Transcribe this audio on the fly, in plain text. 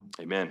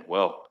Amen.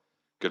 Well,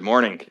 good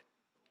morning.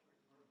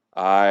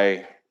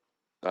 I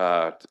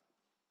uh,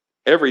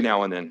 every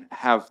now and then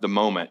have the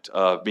moment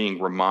of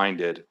being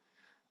reminded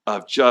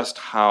of just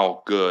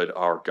how good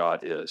our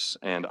God is.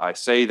 And I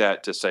say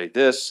that to say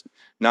this,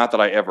 not that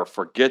I ever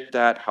forget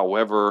that.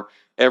 However,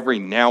 every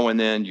now and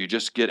then you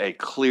just get a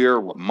clear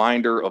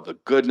reminder of the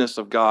goodness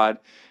of God.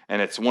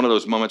 And it's one of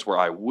those moments where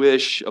I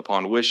wish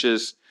upon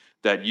wishes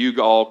that you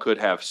all could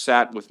have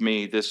sat with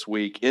me this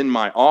week in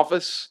my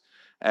office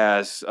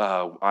as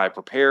I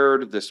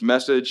prepared this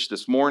message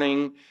this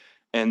morning.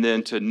 And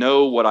then to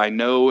know what I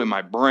know in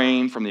my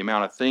brain from the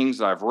amount of things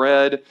that I've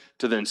read,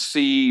 to then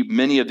see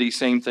many of these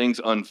same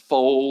things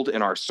unfold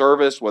in our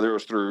service, whether it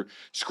was through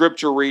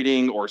scripture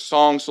reading or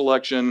song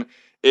selection.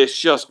 It's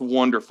just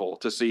wonderful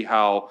to see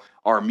how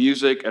our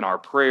music and our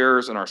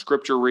prayers and our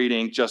scripture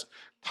reading just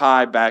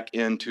tie back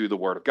into the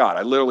Word of God.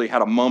 I literally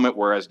had a moment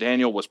where, as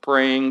Daniel was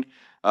praying,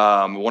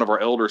 one of our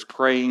elders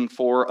praying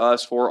for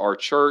us, for our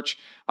church,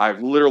 I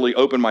literally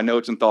opened my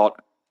notes and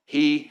thought,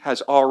 he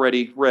has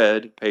already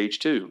read page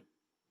 2.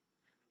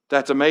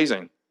 That's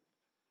amazing.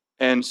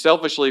 And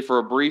selfishly, for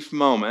a brief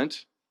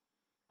moment,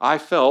 I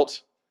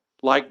felt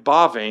like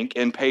Bavinck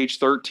in page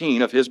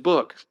 13 of his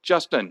book.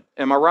 Justin,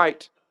 am I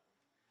right?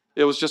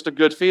 It was just a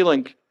good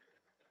feeling.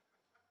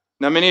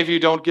 Now, many of you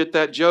don't get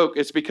that joke.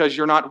 It's because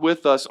you're not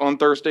with us on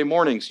Thursday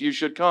mornings. You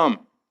should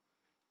come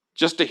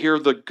just to hear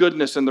the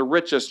goodness and the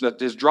richness that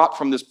is dropped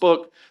from this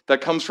book that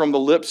comes from the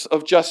lips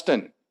of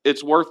Justin.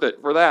 It's worth it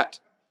for that.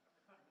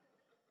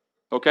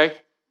 Okay?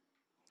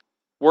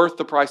 Worth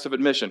the price of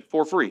admission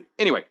for free.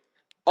 Anyway,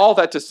 all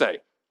that to say,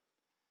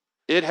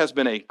 it has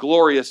been a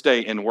glorious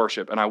day in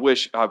worship, and I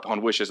wish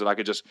upon wishes that I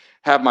could just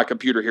have my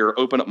computer here,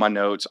 open up my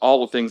notes,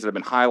 all the things that have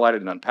been highlighted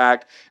and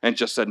unpacked, and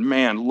just said,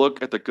 man,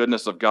 look at the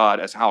goodness of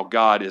God as how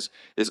God is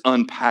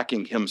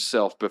unpacking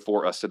himself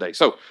before us today.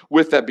 So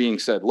with that being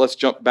said, let's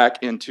jump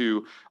back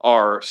into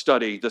our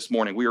study this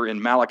morning. We are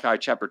in Malachi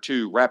chapter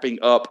 2, wrapping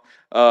up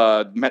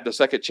the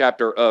second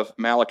chapter of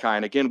Malachi.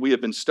 And again, we have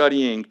been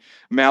studying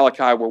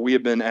Malachi, where we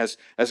have been, as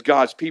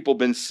God's people,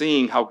 been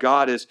seeing how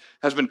God has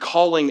been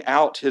calling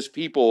out his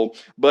people,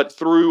 but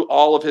through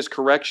all of his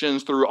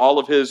corrections, through all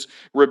of his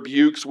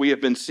rebukes, we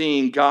have been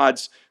seeing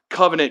God's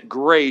covenant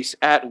grace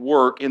at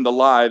work in the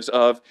lives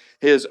of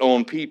his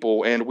own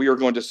people. And we are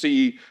going to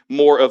see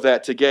more of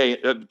that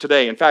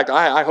today. In fact,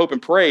 I hope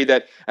and pray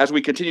that as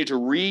we continue to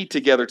read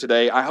together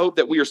today, I hope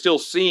that we are still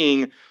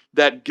seeing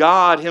that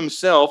God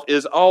himself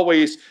is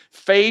always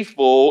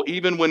faithful,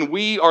 even when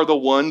we are the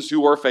ones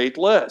who are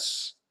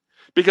faithless.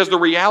 Because the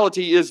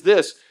reality is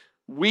this: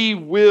 we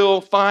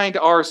will find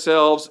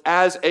ourselves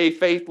as a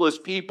faithless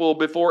people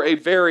before a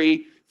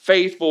very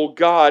faithful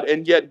God.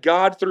 And yet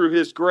God, through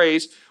his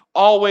grace,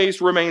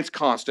 always remains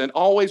constant,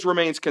 always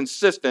remains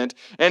consistent,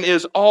 and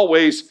is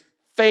always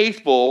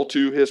faithful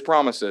to his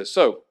promises.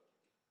 So,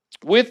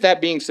 with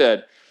that being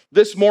said,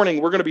 this morning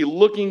we're going to be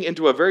looking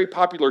into a very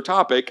popular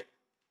topic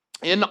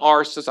in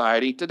our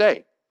society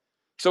today.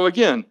 So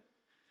again,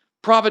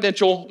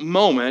 providential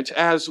moment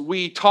as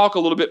we talk a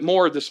little bit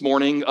more this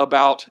morning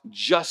about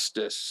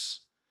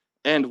justice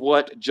and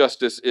what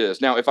justice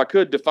is. Now, if I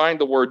could define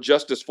the word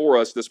justice for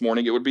us this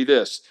morning, it would be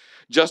this.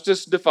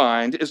 Justice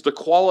defined is the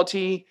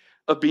quality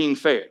of being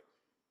fair.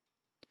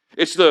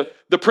 It's the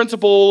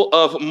principle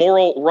of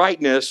moral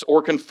rightness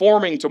or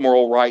conforming to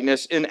moral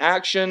rightness in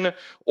action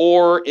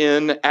or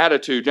in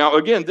attitude. Now,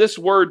 again, this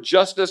word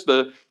justice,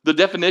 the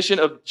definition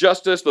of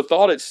justice, the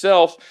thought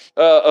itself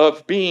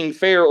of being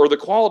fair or the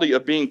quality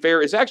of being fair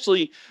is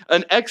actually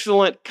an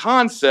excellent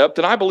concept,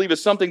 and I believe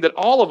is something that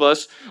all of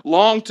us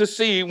long to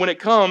see when it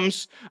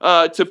comes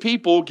to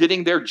people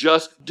getting their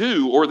just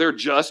due or their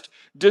just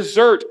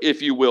desert,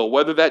 if you will,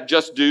 whether that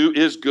just due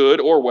is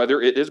good or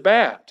whether it is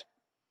bad.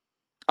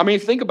 I mean,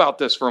 think about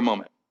this for a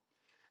moment.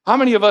 How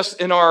many of us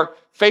in our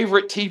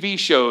favorite TV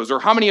shows, or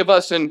how many of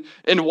us in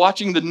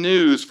watching the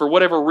news for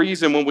whatever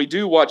reason, when we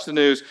do watch the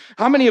news,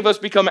 how many of us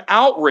become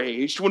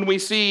outraged when we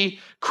see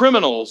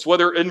criminals,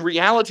 whether in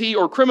reality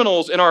or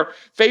criminals in our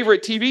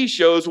favorite TV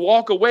shows,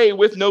 walk away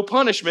with no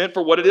punishment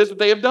for what it is that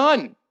they have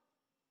done?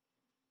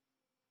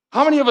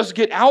 How many of us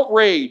get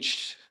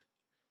outraged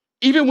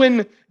even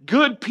when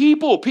good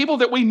people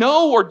that we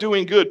know are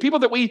doing good, people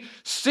that we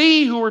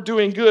see who are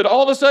doing good,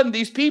 all of a sudden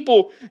these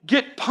people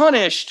get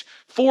punished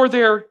for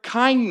their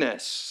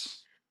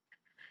kindness?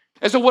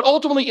 And so what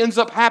ultimately ends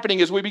up happening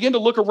is we begin to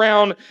look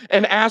around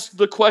and ask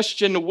the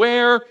question,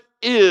 where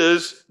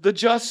is the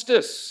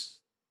justice?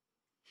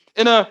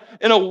 In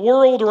a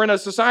world or in a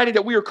society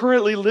that we are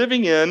currently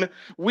living in,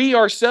 we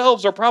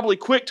ourselves are probably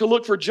quick to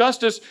look for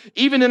justice,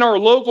 even in our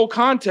local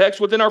context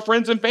within our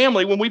friends and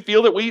family, when we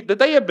feel that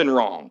they have been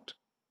wronged.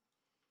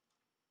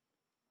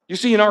 You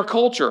see, in our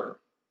culture,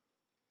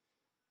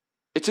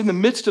 it's in the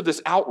midst of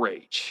this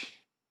outrage.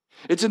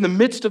 It's in the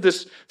midst of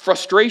this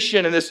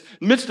frustration and this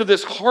midst of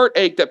this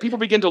heartache that people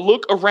begin to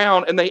look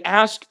around and they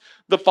ask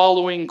the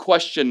following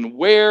question: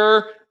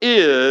 where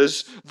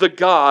is the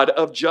God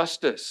of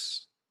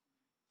justice?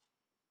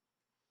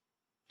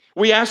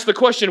 We ask the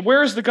question,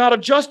 where is the God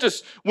of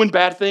justice when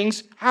bad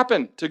things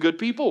happen to good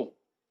people?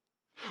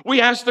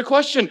 We ask the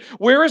question,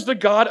 where is the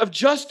God of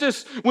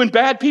justice when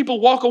bad people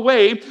walk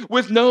away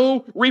with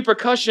no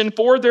repercussion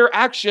for their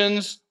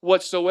actions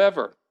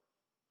whatsoever?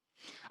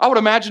 I would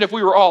imagine if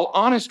we were all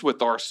honest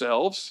with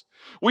ourselves,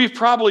 we've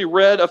probably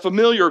read a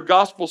familiar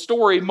gospel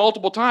story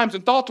multiple times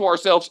and thought to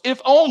ourselves,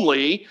 if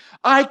only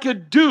I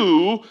could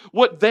do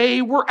what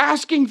they were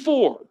asking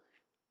for.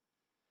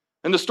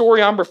 And the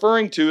story I'm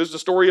referring to is the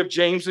story of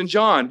James and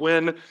John,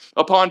 when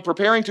upon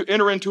preparing to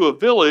enter into a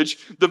village,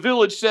 the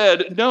village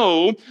said,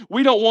 no,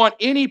 we don't want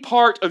any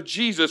part of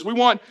Jesus. We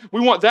want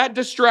that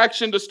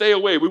distraction to stay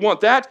away. We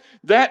want that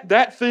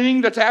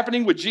thing that's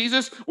happening with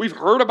Jesus. We've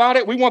heard about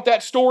it. We want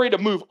that story to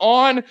move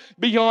on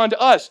beyond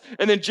us.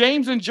 And then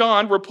James and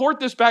John report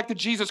this back to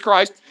Jesus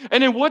Christ.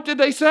 And then what did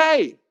they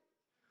say?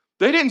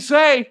 They didn't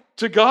say,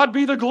 to God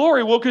be the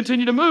glory, we'll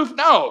continue to move.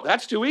 No,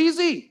 that's too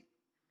easy.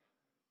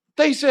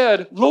 They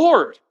said,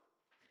 Lord,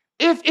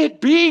 if it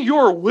be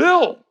your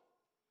will,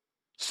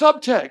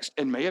 subtext,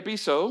 and may it be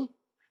so,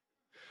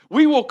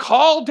 we will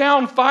call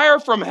down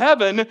fire from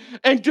heaven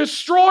and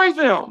destroy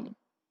them.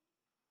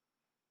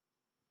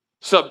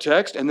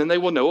 Subtext, and then they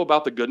will know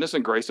about the goodness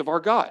and grace of our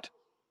God.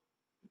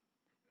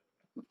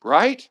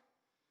 Right?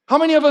 How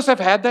many of us have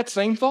had that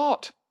same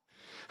thought?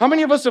 How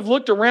many of us have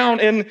looked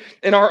around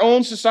in our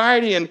own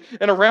society and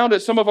around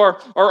at some of our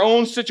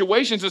own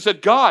situations and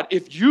said, God,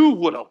 if you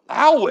would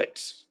allow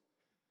it,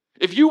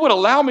 if you would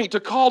allow me to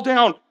call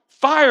down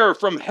fire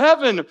from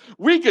heaven,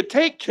 we could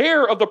take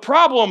care of the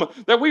problem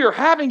that we are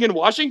having in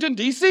Washington,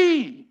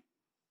 D.C.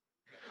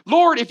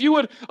 Lord, if you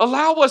would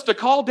allow us to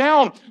call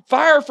down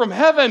fire from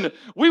heaven,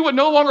 we would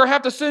no longer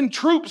have to send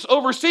troops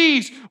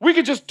overseas. We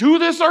could just do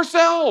this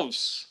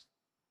ourselves.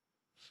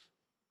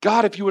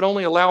 God, if you would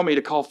only allow me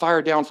to call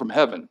fire down from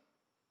heaven,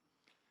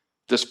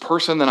 this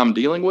person that I'm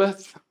dealing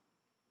with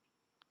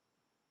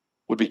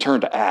would be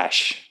turned to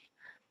ash.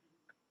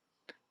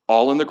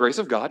 All in the grace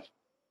of God.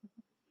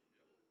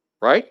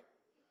 Right?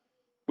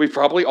 We've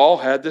probably all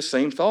had this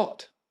same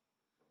thought.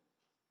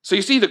 So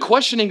you see, the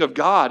questioning of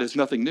God is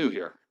nothing new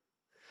here.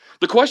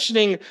 The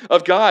questioning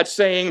of God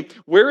saying,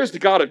 where is the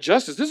God of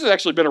justice? This has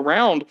actually been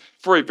around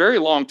for a very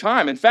long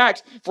time. In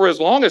fact, for as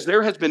long as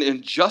there has been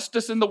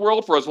injustice in the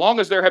world, for as long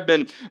as there have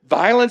been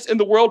violence in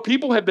the world,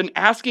 people have been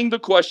asking the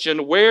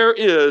question, where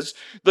is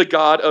the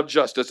God of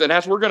justice? And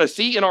as we're going to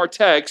see in our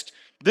text,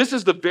 this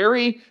is the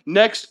very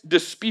next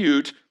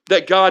dispute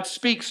that God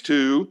speaks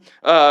to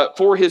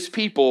for his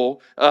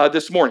people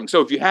this morning. So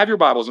if you have your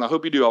Bibles, and I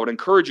hope you do, I would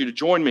encourage you to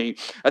join me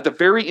at the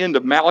very end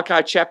of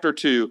Malachi chapter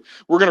 2.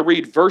 We're going to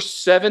read verse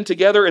 7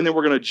 together, and then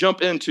we're going to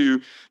jump into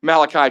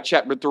Malachi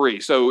chapter 3.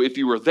 So if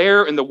you were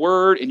there in the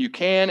Word, and you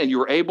can, and you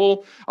are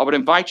able, I would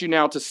invite you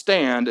now to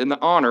stand in the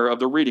honor of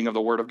the reading of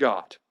the Word of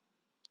God.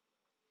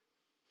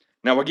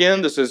 Now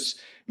again, this is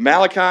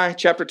Malachi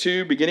chapter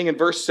 2, beginning in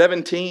verse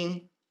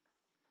 17.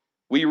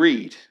 We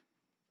read,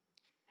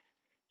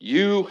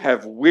 You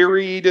have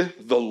wearied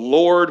the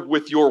Lord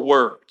with your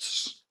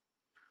words.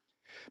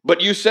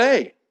 But you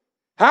say,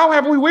 how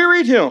have we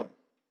wearied him?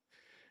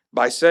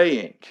 By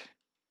saying,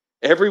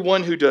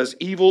 everyone who does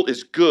evil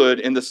is good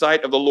in the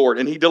sight of the Lord,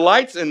 and he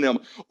delights in them.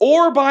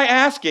 Or by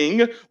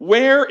asking,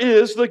 where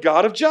is the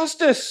God of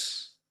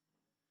justice?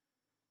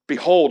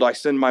 Behold, I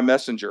send my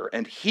messenger,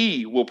 and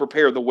he will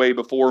prepare the way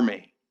before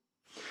me.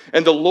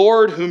 And the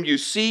Lord whom you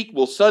seek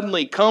will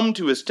suddenly come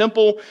to his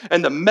temple,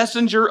 and the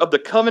messenger of the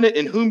covenant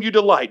in whom you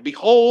delight.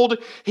 Behold,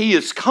 he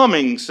is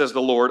coming, says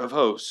the Lord of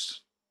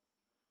hosts.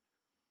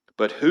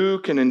 But who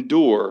can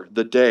endure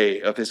the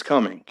day of his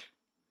coming?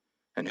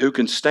 And who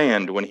can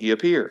stand when he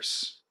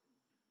appears?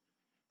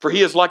 For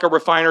he is like a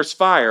refiner's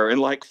fire and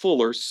like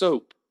fuller's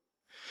soap.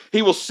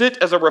 He will sit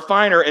as a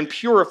refiner and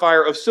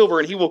purifier of silver,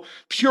 and he will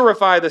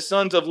purify the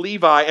sons of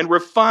Levi and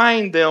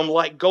refine them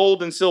like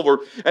gold and silver,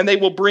 and they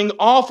will bring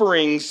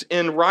offerings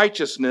in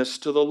righteousness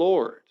to the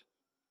Lord.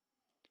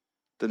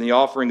 Then the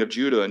offering of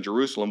Judah and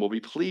Jerusalem will be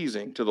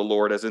pleasing to the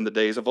Lord as in the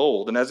days of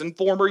old and as in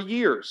former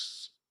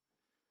years.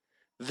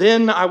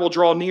 Then I will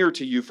draw near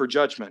to you for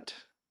judgment.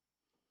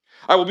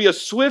 I will be a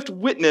swift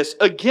witness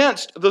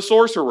against the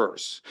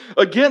sorcerers,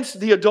 against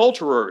the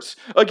adulterers,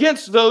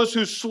 against those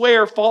who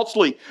swear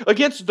falsely,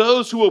 against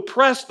those who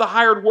oppress the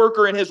hired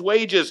worker and his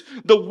wages,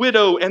 the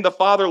widow and the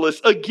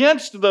fatherless,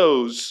 against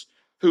those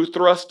who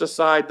thrust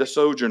aside the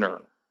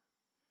sojourner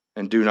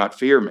and do not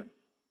fear me,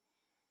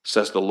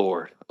 says the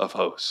Lord of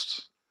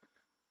hosts.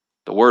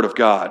 The word of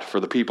God for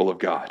the people of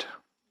God.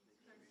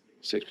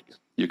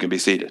 You can be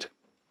seated.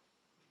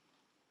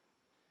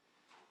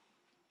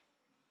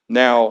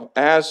 Now,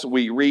 as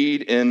we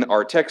read in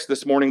our text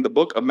this morning, the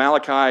book of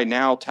Malachi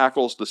now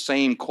tackles the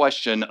same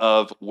question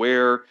of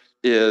where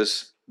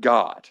is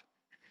God?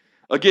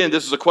 Again,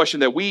 this is a question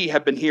that we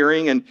have been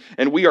hearing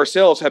and we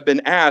ourselves have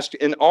been asked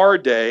in our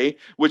day,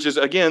 which is,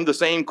 again, the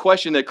same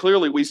question that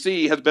clearly we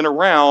see has been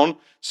around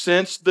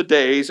since the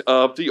days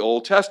of the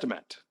Old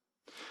Testament.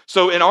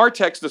 So in our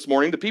text this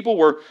morning, the people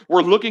were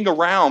looking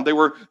around. They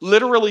were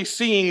literally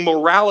seeing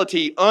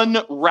morality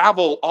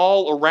unravel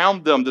all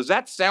around them. Does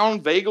that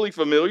sound vaguely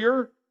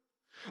familiar?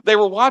 They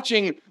were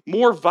watching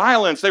more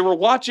violence. They were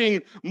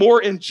watching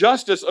more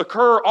injustice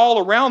occur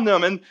all around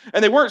them. And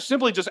they weren't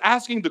simply just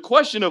asking the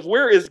question of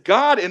where is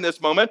God in this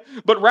moment,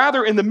 but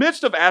rather in the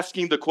midst of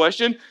asking the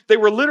question, they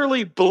were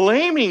literally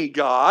blaming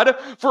God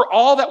for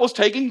all that was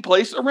taking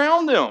place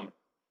around them.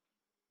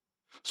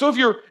 So if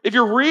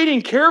you're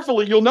reading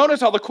carefully, you'll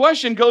notice how the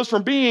question goes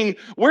from being,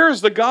 where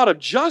is the God of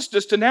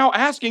justice, to now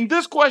asking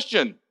this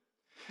question.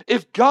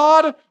 If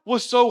God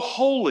was so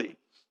holy,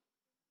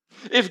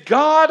 if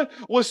God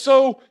was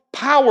so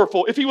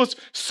powerful, if he was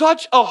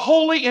such a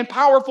holy and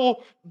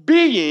powerful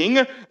being,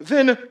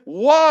 then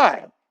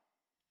why?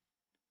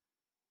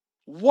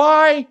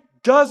 Why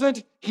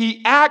doesn't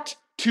he act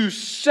to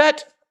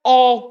set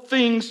all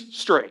things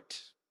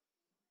straight?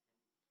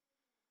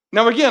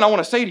 Now, again, I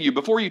want to say to you,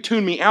 before you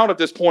tune me out at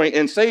this point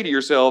and say to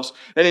yourselves,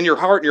 and in your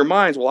heart and your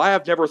minds, well, I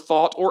have never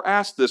thought or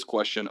asked this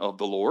question of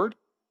the Lord,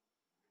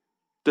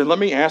 then let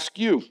me ask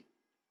you,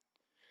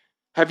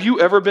 have you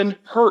ever been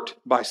hurt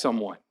by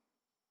someone?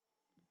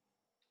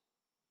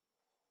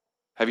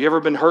 Have you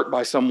ever been hurt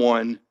by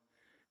someone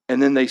and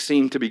then they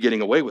seem to be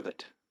getting away with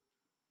it?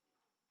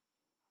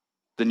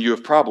 Then you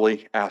have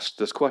probably asked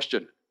this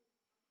question.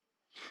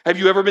 Have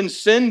you ever been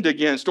sinned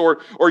against, or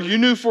you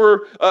knew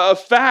for a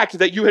fact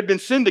that you had been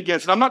sinned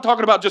against? And I'm not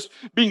talking about just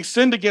being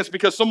sinned against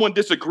because someone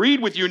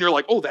disagreed with you and you're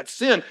like, oh, that's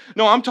sin.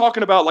 No, I'm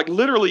talking about like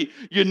literally,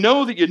 you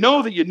know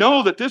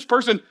that this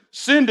person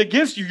sinned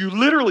against you. You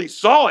literally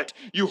saw it.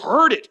 You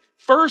heard it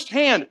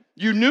firsthand.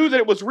 You knew that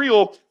it was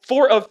real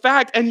for a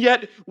fact. And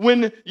yet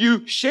when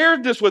you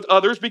shared this with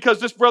others, because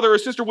this brother or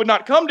sister would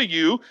not come to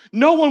you,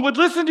 no one would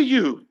listen to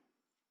you.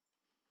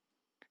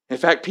 In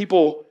fact,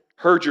 people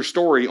heard your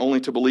story only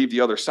to believe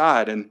the other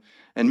side, and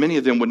many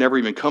of them would never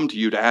even come to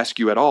you to ask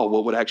you at all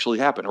what would actually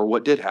happen or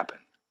what did happen.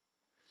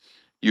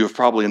 You have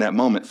probably in that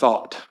moment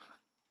thought,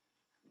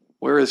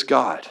 where is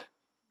God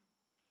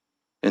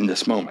in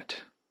this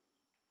moment?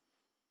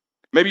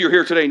 Maybe you're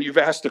here today and you've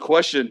asked a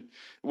question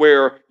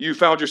where you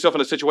found yourself in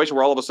a situation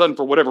where all of a sudden,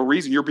 for whatever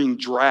reason, you're being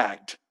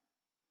dragged.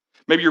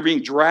 Maybe you're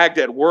being dragged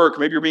at work.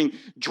 Maybe you're being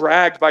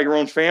dragged by your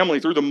own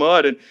family through the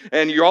mud,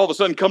 and you all of a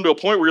sudden come to a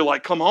point where you're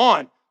like, come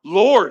on,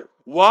 Lord,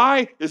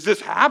 why is this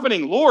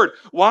happening? Lord,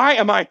 why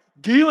am I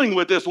dealing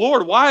with this?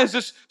 Lord, why is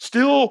this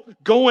still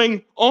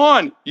going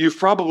on? You've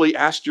probably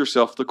asked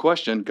yourself the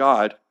question,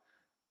 God,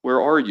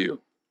 where are you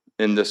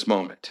in this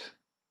moment?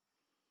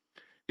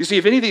 You see,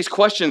 if any of these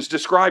questions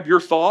describe your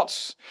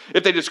thoughts,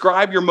 if they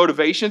describe your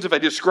motivations, if they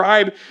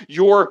describe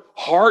your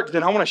heart,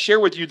 then I want to share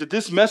with you that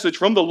this message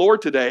from the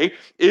Lord today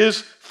is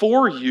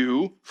for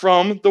you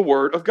from the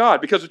Word of God.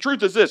 Because the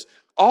truth is this,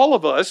 all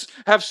of us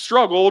have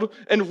struggled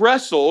and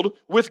wrestled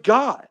with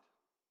God.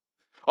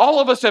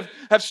 All of us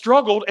have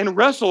struggled and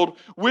wrestled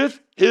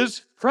with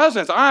His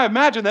presence. I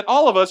imagine that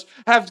all of us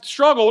have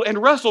struggled and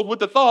wrestled with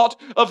the thought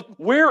of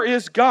where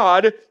is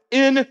God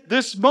in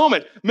this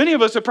moment? Many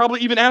of us have probably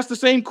even asked the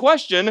same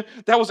question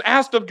that was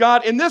asked of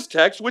God in this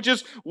text, which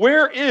is,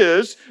 where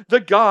is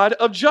the God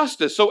of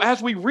justice? So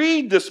as we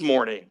read this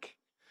morning,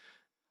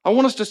 I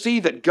want us to see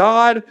that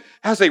God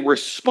has a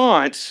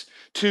response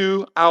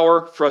to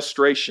our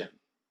frustration.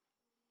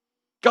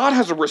 God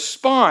has a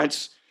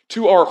response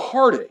to our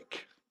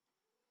heartache.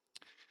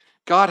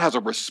 God has a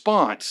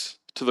response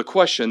to the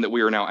question that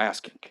we are now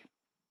asking.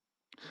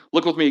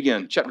 Look with me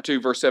again, chapter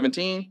 2, verse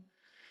 17.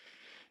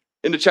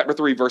 Into chapter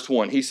 3, verse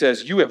 1. He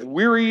says, you have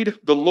wearied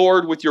the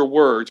Lord with your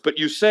words, but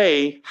you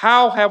say,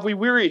 how have we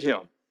wearied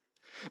him?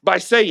 By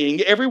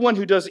saying, everyone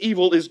who does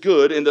evil is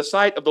good in the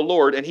sight of the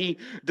Lord, and he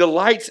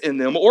delights in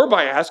them, or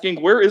by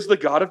asking, where is the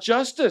God of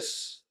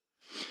justice?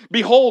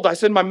 Behold, I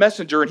send my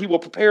messenger, and he will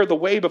prepare the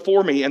way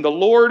before me, and the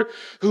Lord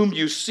whom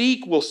you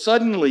seek will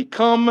suddenly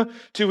come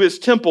to his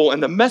temple,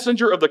 and the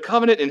messenger of the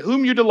covenant in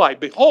whom you delight,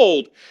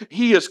 behold,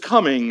 he is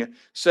coming,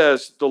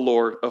 says the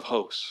Lord of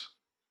hosts.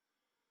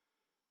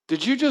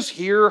 Did you just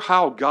hear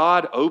how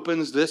God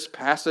opens this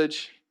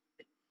passage?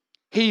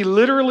 He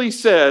literally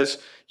says,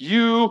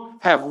 you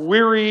have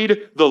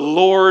wearied the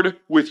Lord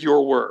with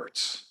your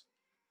words.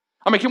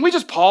 I mean, can we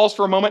just pause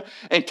for a moment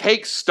and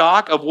take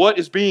stock of what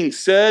is being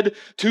said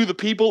to the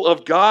people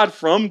of God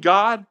from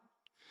God?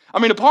 I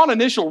mean, upon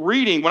initial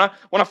reading, when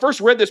I first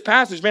read this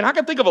passage, man, I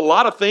can think of a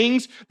lot of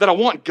things that I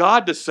want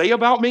God to say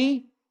about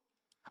me.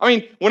 I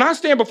mean, when I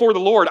stand before the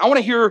Lord, I want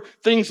to hear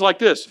things like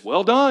this,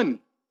 well done,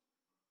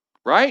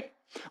 right?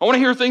 I want to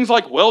hear things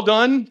like, well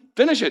done,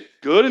 finish it,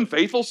 good and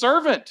faithful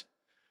servant.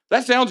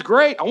 That sounds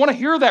great. I want to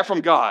hear that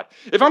from God.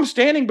 If I'm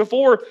standing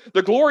before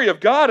the glory of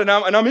God and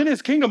I'm in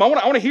his kingdom, I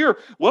want to hear,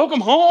 welcome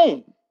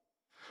home.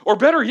 Or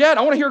better yet,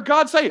 I want to hear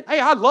God say, hey,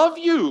 I love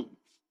you.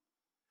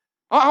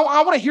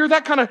 I want to hear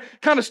that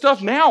kind of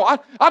stuff now.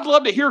 I'd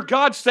love to hear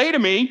God say to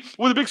me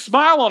with a big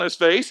smile on his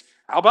face,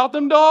 how about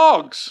them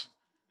dogs?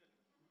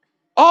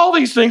 All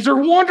these things are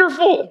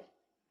wonderful.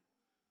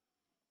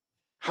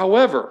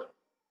 However,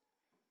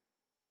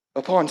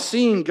 upon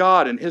seeing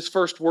God and his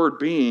first word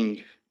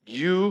being,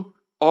 You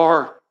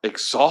are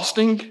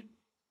exhausting?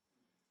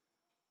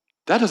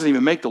 That doesn't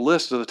even make the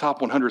list of the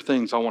top 100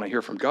 things I want to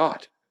hear from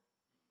God.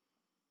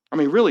 I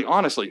mean, really,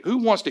 honestly, who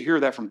wants to hear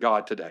that from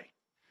God today?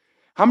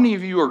 How many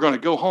of you are going to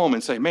go home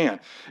and say,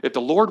 man, if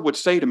the Lord would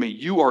say to me,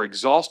 you are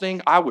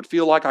exhausting, I would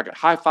feel like I could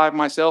high five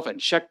myself and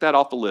check that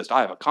off the list.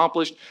 I have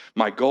accomplished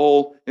my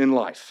goal in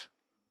life.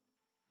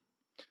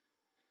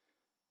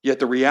 Yet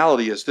the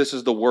reality is, this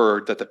is the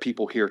word that the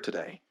people hear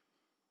today.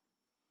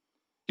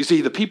 You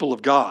see, the people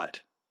of God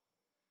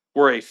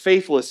were a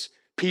faithless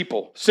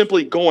people,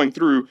 simply going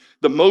through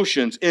the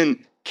motions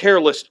in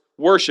careless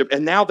worship,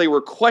 and now they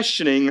were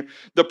questioning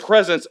the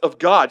presence of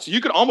God. So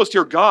you could almost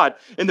hear God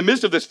in the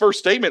midst of this first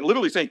statement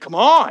literally saying, come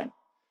on,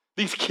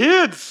 these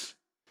kids,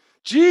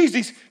 geez,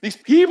 these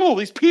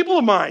people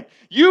of mine,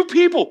 you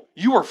people,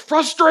 you are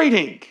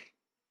frustrating.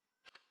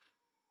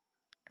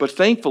 But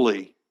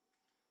thankfully,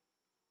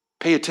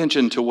 pay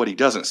attention to what he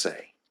doesn't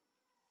say.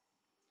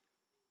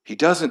 He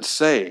doesn't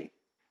say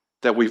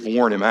that we've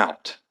worn him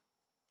out.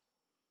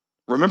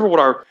 Remember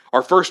what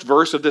our first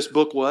verse of this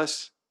book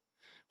was?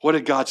 What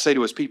did God say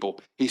to his people?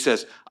 He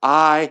says,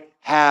 I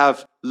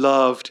have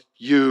loved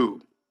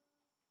you.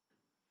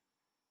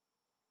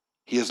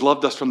 He has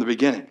loved us from the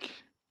beginning.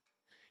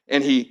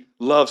 And he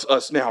loves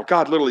us now.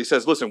 God literally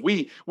says, listen,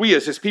 we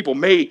as his people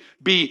may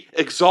be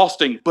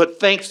exhausting, but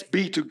thanks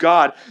be to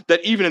God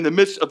that even in the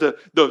midst of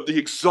the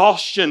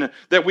exhaustion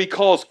that we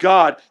cause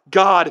God,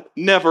 God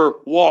never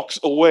walks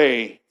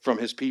away from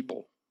his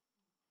people.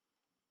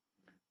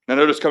 Now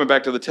notice, coming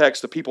back to the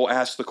text, the people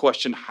ask the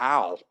question,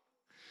 how?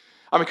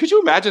 I mean, could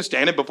you imagine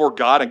standing before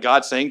God and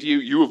God saying to you,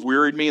 you have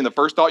wearied me, and the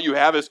first thought you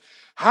have is,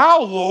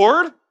 how,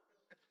 Lord?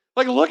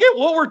 Like, look at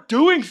what we're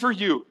doing for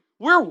you.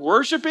 We're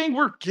worshiping,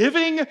 we're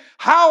giving.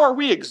 How are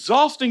we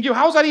exhausting you?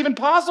 How is that even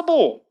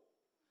possible?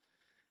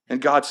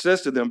 And God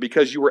says to them,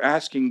 because you were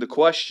asking the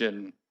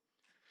question,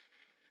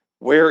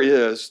 where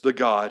is the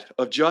God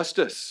of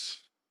justice?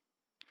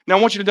 Now, I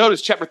want you to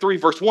notice chapter 3,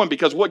 verse 1,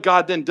 because what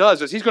God then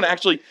does is he's going to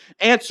actually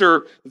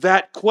answer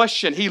that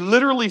question. He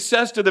literally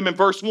says to them in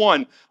verse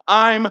 1,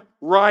 I'm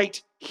right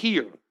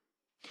here.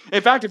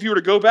 In fact, if you were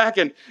to go back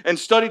and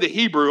study the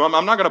Hebrew,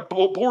 I'm not going to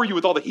bore you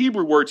with all the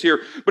Hebrew words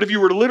here, but if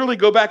you were to literally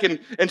go back and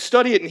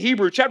study it in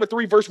Hebrew, chapter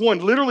 3, verse 1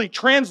 literally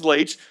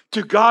translates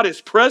to God is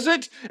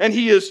present and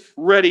he is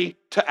ready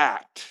to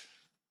act.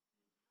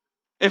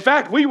 In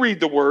fact, we read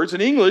the words in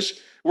English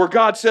where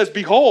God says,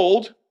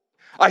 behold,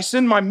 I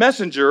send my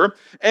messenger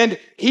and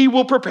he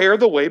will prepare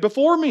the way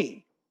before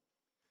me.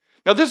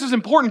 Now, this is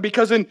important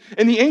because in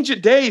the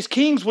ancient days,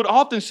 kings would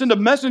often send a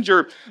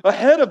messenger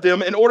ahead of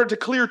them in order to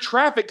clear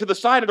traffic to the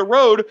side of the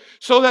road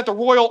so that the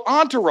royal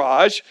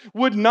entourage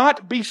would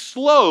not be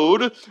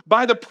slowed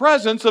by the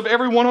presence of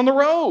everyone on the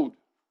road.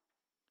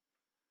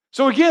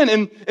 So again,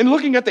 in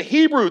looking at the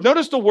Hebrew,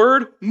 notice the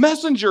word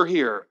messenger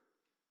here.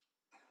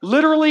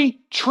 Literally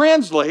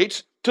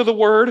translates to the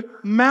word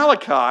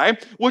Malachi,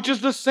 which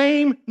is the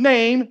same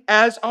name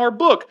as our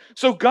book.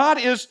 So God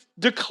is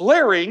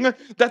declaring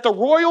that the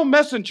royal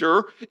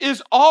messenger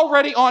is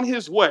already on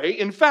his way.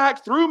 In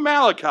fact, through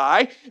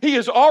Malachi, he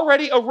has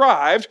already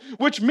arrived,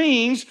 which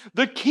means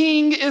the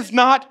king is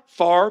not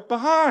far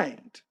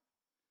behind.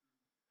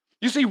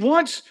 You see,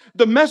 once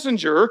the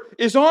messenger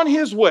is on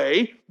his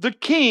way, the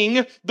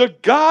king, the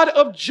God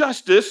of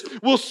justice,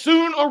 will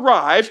soon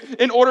arrive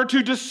in order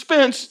to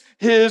dispense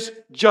his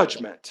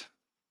judgment.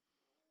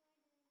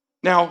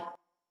 Now,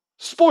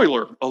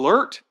 spoiler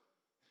alert,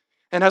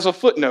 and as a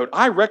footnote,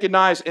 I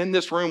recognize in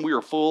this room we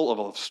are full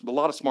of a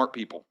lot of smart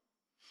people.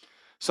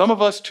 Some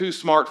of us too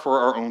smart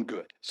for our own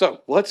good.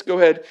 So let's go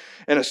ahead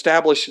and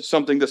establish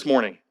something this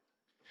morning.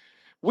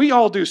 We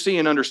all do see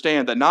and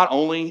understand that not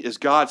only is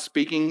God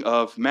speaking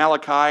of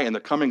Malachi and the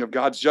coming of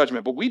God's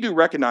judgment, but we do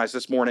recognize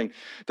this morning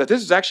that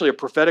this is actually a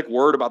prophetic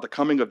word about the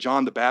coming of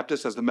John the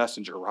Baptist as the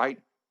messenger, right?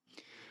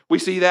 We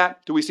see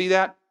that? Do we see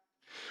that?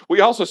 We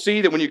also see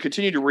that when you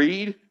continue to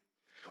read,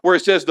 where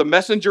it says, the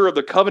messenger of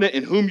the covenant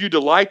in whom you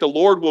delight, the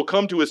Lord will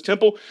come to his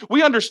temple.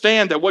 We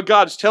understand that what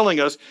God is telling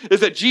us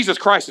is that Jesus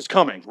Christ is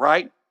coming,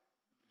 right?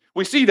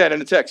 We see that in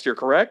the text here,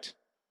 correct?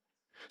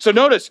 So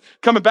notice,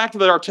 coming back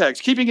to our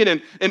text, keeping it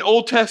in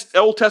Old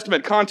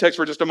Testament context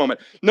for just a moment.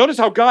 Notice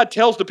how God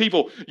tells the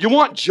people, you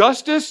want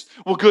justice?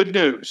 Well, good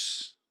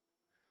news.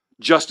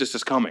 Justice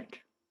is coming.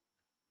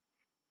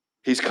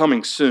 He's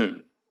coming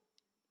soon.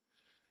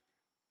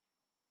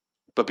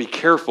 But be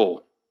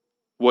careful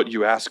what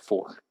you ask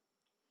for.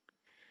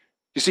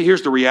 You see,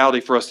 here's the reality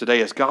for us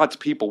today. As God's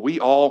people, we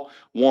all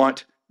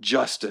want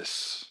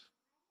justice.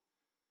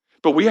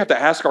 But we have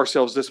to ask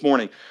ourselves this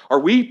morning, are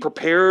we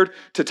prepared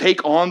to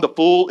take on the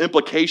full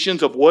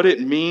implications of what it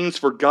means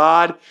for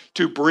God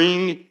to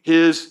bring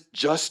his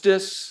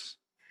justice?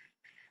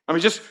 I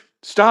mean, just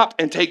stop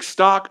and take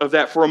stock of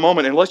that for a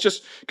moment. And let's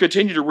just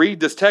continue to read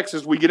this text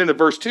as we get into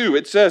verse 2.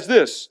 It says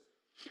this,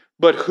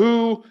 but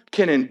who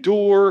can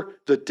endure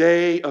the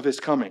day of his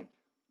coming?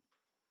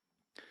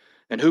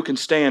 And who can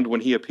stand when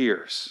he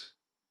appears?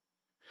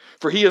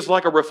 For he is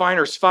like a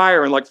refiner's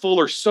fire and like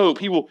fuller's soap.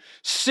 He will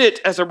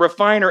sit as a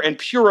refiner and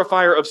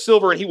purifier of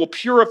silver, and he will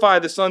purify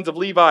the sons of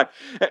Levi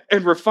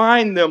and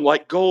refine them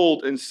like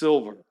gold and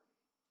silver.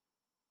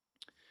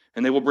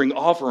 And they will bring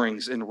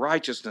offerings in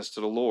righteousness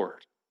to the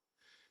Lord.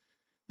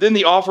 Then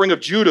the offering of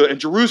Judah and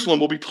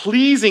Jerusalem will be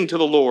pleasing to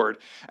the Lord,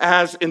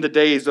 as in the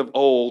days of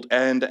old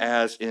and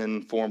as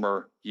in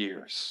former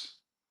years.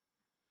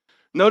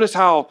 Notice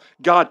how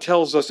God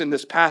tells us in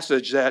this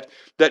passage that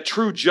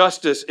true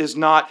justice is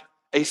not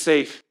a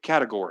safe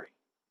category.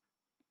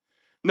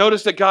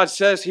 Notice that God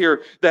says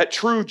here that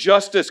true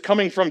justice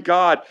coming from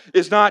God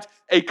is not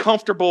a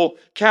comfortable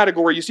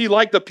category. You see,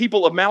 like the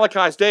people of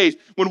Malachi's days,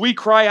 when we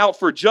cry out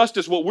for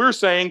justice, what we're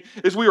saying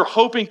is we are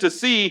hoping to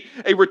see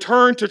a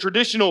return to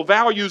traditional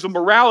values of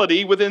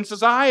morality within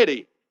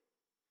society.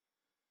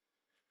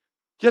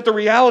 Yet the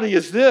reality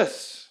is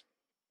this: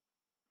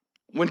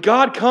 when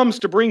God comes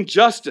to bring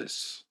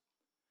justice,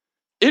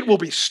 it will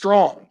be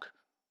strong.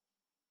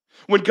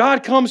 When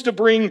God comes to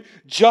bring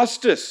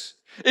justice,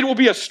 it will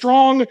be a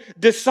strong,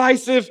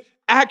 decisive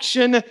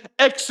action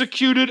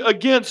executed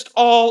against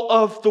all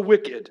of the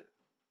wicked.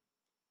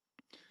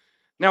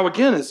 Now,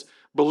 again, as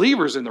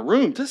believers in the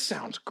room, this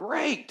sounds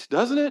great,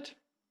 doesn't it?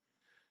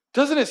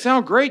 Doesn't it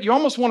sound great? You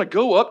almost want to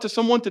go up to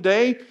someone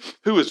today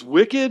who is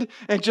wicked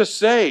and just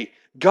say,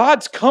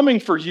 God's coming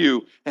for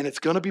you, and it's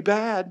going to be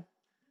bad.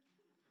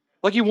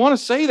 Like, you want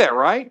to say that,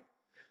 right?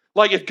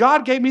 Like, if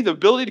God gave me the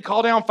ability to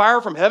call down fire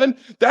from heaven,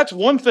 that's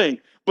one thing.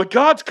 But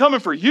God's coming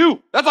for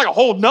you. That's like a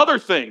whole nother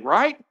thing,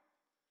 right?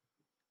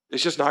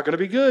 It's just not going to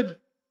be good.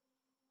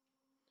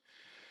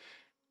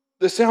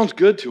 This sounds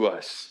good to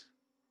us.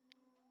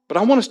 But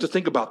I want us to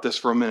think about this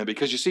for a minute,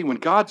 because you see, when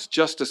God's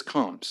justice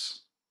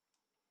comes,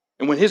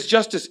 and when his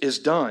justice is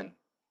done,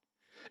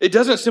 it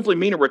doesn't simply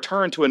mean a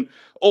return to an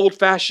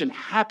old-fashioned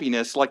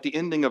happiness like the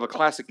ending of a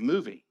classic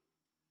movie.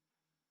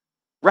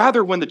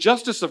 Rather, when the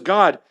justice of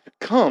God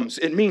comes,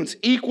 it means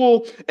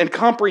equal and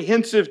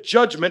comprehensive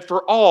judgment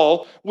for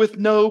all with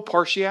no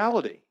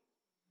partiality.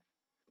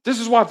 This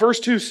is why verse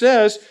 2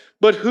 says,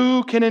 "But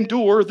who can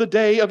endure the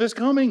day of his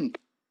coming?"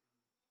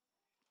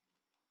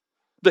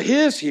 The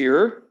his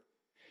here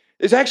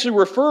is actually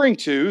referring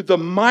to the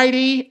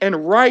mighty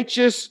and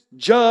righteous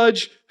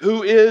judge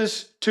who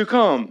is to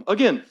come.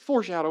 Again,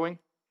 foreshadowing.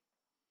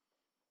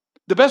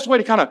 The best way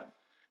to kind of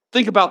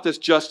think about this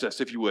justice,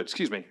 if you would,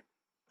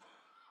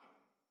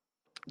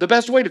 the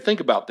best way to think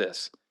about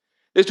this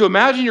is to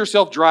imagine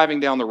yourself driving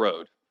down the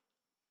road.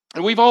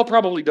 And we've all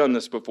probably done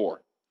this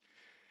before.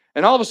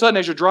 And all of a sudden,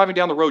 as you're driving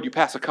down the road, you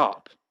pass a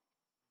cop.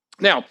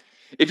 Now,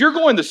 if you're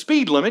going the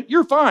speed limit,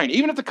 you're fine.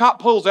 Even if the cop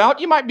pulls out,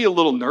 you might be a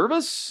little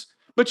nervous,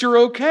 but you're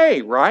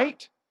okay,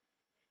 right?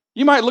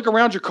 You might look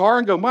around your car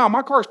and go, wow,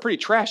 my car is pretty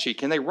trashy.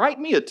 Can they write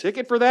me a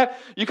ticket for that?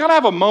 You kind of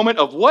have a moment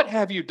of what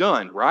have you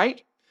done,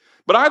 right?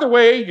 But either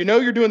way, you know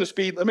you're doing the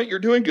speed limit, you're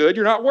doing good,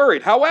 you're not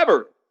worried.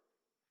 However,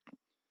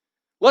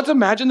 let's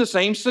imagine the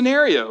same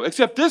scenario,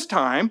 except this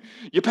time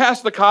you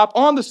pass the cop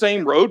on the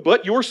same road,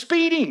 but you're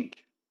speeding.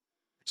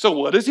 So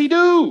what does he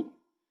do?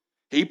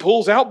 He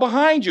pulls out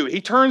behind you. He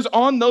turns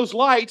on those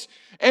lights,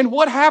 and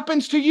what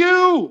happens to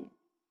you?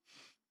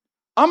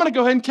 I'm going to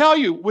go ahead and tell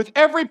you, with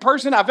every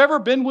person I've ever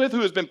been with who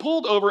has been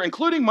pulled over,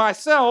 including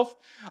myself,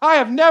 I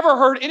have never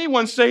heard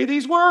anyone say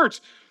these words: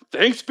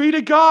 "Thanks be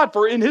to God,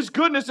 for in his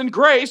goodness and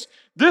grace,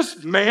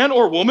 this man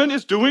or woman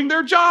is doing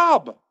their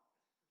job."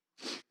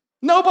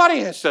 Nobody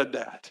has said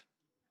that.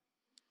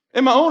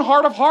 In my own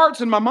heart of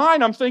hearts, in my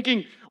mind, I'm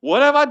thinking,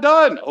 what have I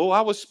done? Oh,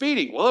 I was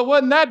speeding. Well, it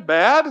wasn't that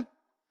bad.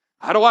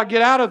 How do I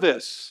get out of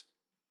this?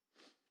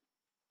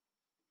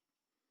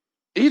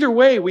 Either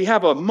way, we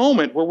have a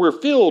moment where we're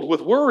filled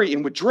with worry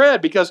and with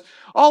dread, because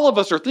all of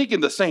us are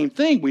thinking the same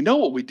thing. We know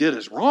what we did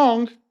is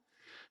wrong.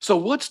 So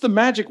what's the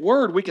magic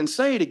word we can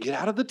say to get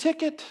out of the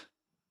ticket?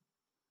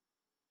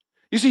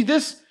 You see,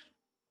 this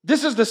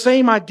is the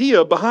same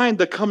idea behind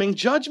the coming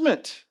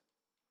judgment.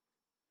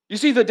 You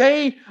see, the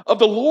day of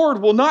the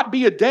Lord will not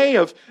be a day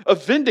of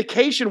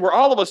vindication where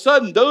all of a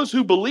sudden those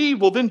who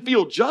believe will then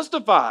feel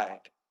justified.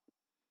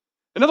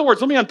 In other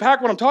words, let me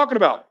unpack what I'm talking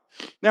about.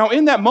 Now,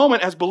 in that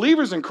moment, as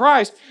believers in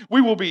Christ,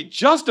 we will be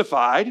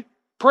justified,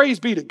 praise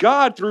be to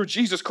God, through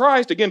Jesus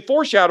Christ, again,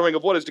 foreshadowing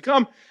of what is to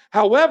come.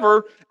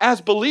 However,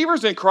 as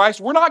believers in Christ,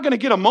 we're not going to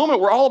get a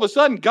moment where all of a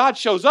sudden God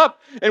shows up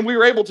and we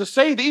are able to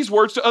say these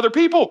words to other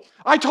people: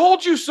 "I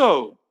told you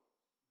so."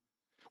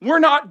 We're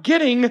not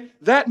getting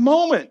that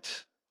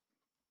moment.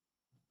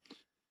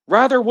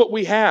 Rather, what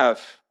we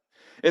have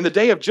in the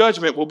day of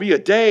judgment will be a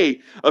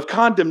day of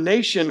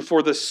condemnation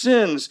for the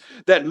sins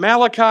that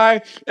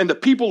Malachi and the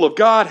people of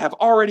God have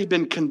already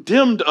been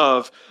condemned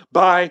of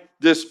by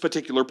this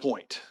particular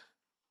point.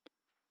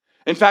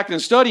 In fact, in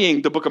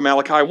studying the book of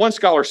Malachi, one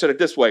scholar said it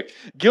this way: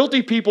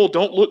 guilty people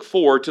don't look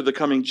forward to the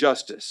coming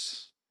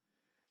justice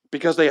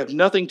because they have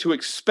nothing to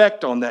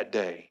expect on that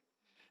day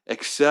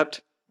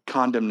except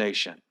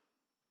condemnation.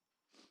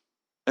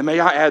 And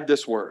may I add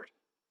this word: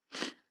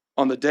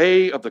 on the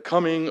day of the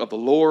coming of the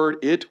Lord,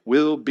 it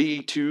will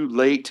be too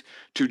late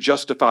to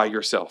justify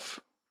yourself.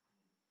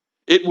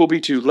 It will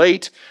be too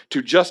late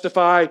to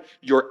justify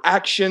your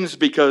actions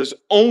because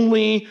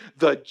only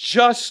the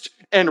just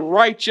and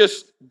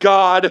righteous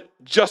God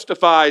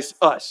justifies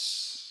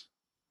us.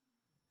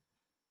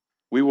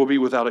 We will be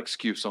without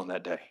excuse on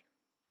that day.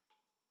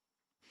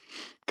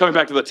 Coming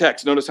back to the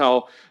text, notice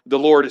how the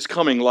Lord is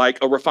coming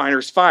like a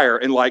refiner's fire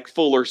and like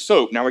fuller's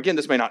soap. Now, again,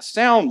 this may not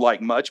sound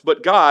like much,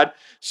 but God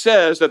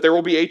says that there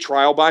will be a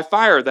trial by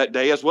fire that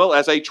day as well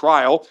as a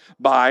trial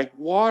by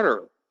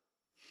water.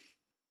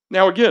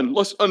 Now, again,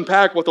 let's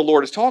unpack what the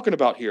Lord is talking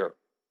about here.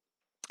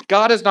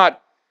 God is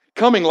not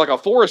coming like a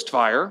forest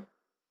fire.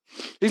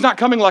 He's not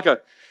coming like an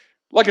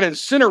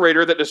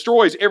incinerator that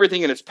destroys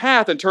everything in its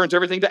path and turns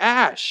everything to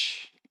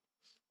ash.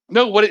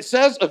 No, what it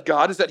says of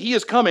God is that he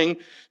is coming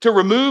to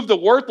remove the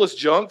worthless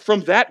junk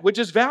from that which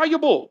is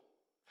valuable.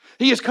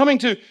 He is coming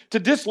to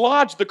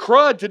dislodge the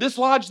crud, to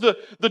dislodge the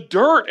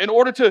dirt in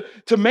order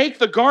to make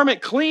the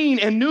garment clean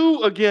and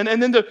new again,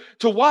 and then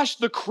to wash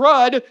the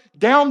crud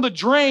down the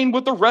drain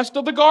with the rest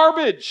of the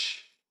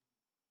garbage.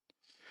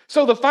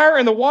 So the fire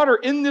and the water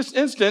in this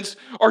instance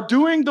are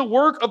doing the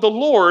work of the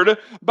Lord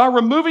by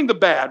removing the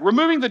bad,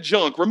 removing the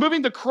junk,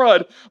 removing the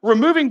crud,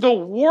 removing the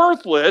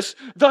worthless,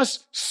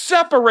 thus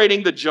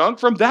separating the junk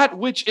from that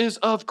which is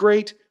of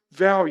great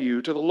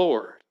value to the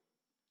Lord.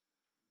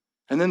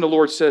 And then the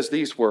Lord says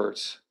these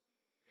words.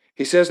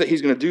 He says that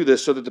he's going to do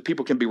this so that the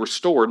people can be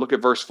restored. Look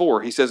at verse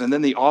 4. He says, and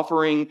then the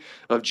offering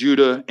of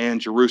Judah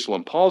and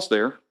Jerusalem. Pause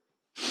there.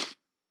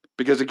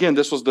 Because again,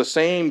 this was the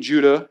same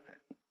Judah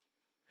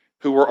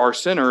who were our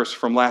sinners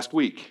from last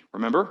week.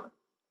 Remember?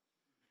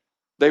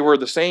 They were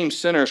the same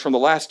sinners from the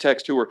last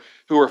text who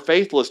were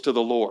faithless to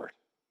the Lord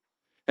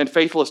and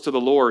faithless to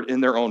the Lord in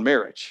their own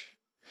marriage.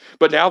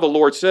 But now the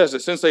Lord says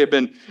that since they have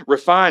been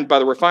refined by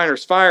the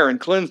refiner's fire and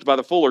cleansed by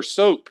the fuller's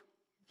soap,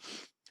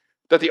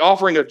 that the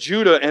offering of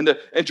Judah and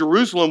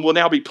Jerusalem will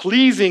now be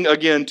pleasing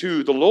again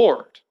to the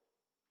Lord.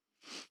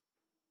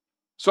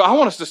 So I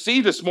want us to see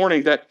this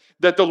morning that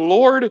the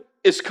Lord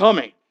is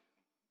coming.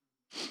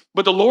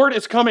 But the Lord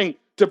is coming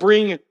to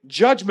bring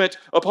judgment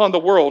upon the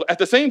world. At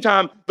the same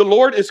time, the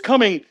Lord is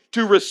coming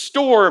to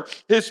restore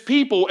his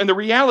people. And the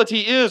reality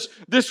is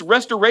this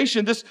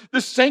restoration, this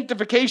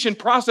sanctification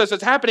process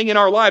that's happening in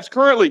our lives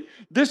currently,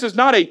 this is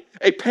not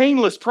a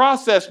painless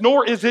process,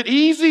 nor is it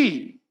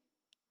easy.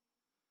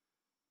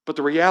 But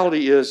the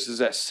reality is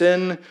that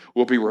sin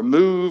will be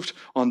removed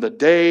on the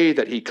day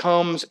that he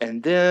comes,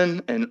 and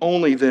then and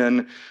only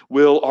then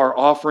will our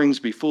offerings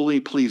be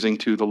fully pleasing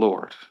to the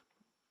Lord.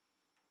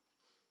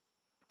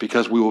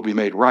 Because we will be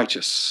made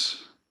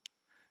righteous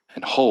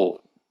and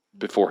whole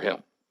before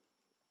him.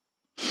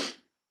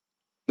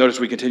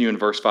 Notice we continue in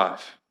verse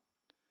 5.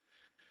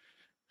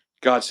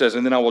 God says,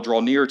 and then I will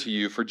draw near to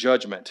you for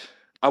judgment.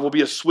 I will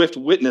be a swift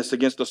witness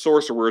against the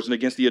sorcerers and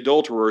against the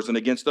adulterers and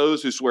against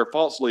those who swear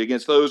falsely,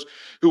 against those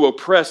who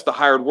oppress the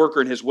hired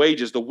worker and his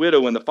wages, the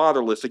widow and the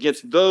fatherless,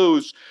 against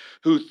those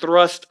who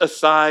thrust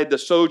aside the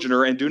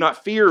sojourner and do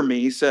not fear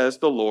me, says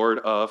the Lord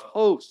of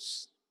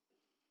hosts.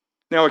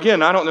 Now,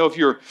 again, I don't know if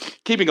you're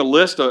keeping a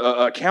list,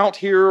 a count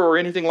here or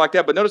anything like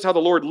that, but notice how the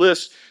Lord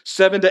lists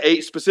 7 to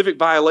 8 specific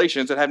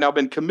violations that have now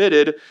been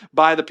committed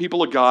by the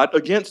people of God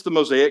against the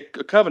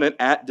Mosaic covenant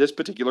at this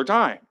particular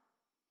time.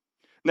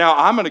 Now,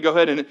 I'm going to go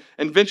ahead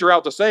and venture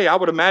out to say, I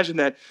would imagine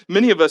that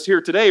many of us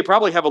here today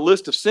probably have a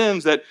list of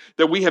sins that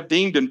we have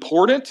deemed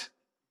important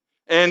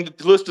and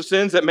a list of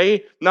sins that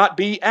may not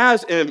be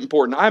as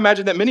important. I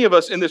imagine that many of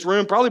us in this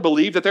room probably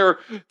believe that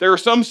there are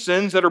some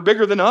sins that are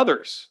bigger than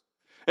others.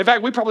 In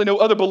fact, we probably know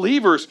other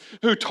believers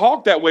who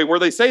talk that way, where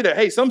they say that,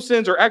 hey, some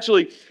sins are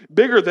actually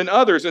bigger than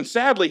others. And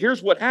sadly,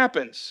 here's what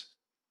happens.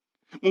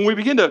 When we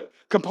begin to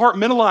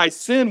compartmentalize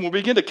sin, when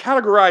we begin to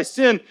categorize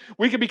sin,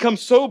 we can become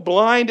so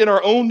blind in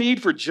our own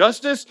need for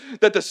justice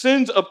that the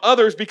sins of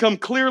others become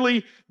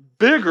clearly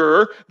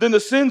bigger than the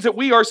sins that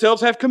we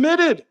ourselves have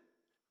committed.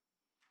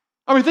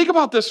 I mean, think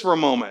about this for a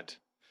moment.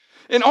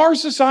 In our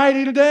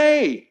society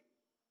today,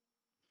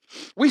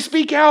 we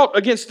speak out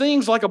against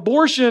things like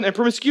abortion and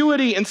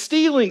promiscuity and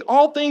stealing,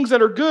 all things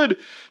that are good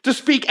to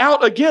speak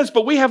out against,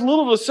 but we have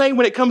little to say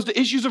when it comes to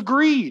issues of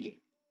greed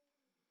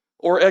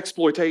or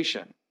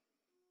exploitation.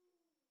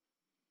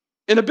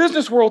 In the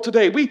business world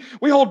today, we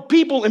hold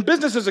people and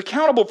businesses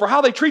accountable for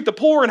how they treat the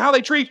poor and how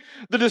they treat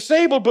the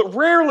disabled, but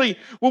rarely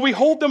will we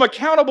hold them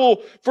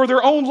accountable for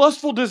their own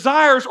lustful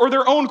desires or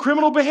their own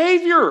criminal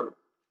behavior.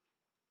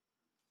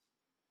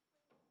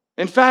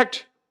 In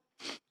fact,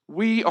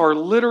 we are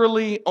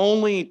literally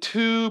only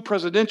 2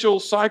 presidential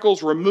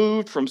cycles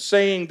removed from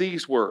saying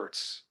these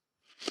words.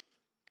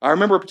 I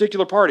remember a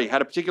particular party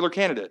had a particular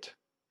candidate.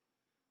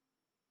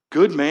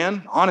 Good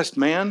man, honest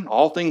man,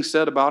 all things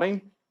said about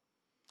him.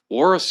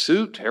 Wore a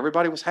suit,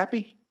 everybody was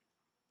happy.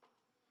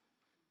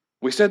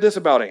 We said this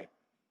about him.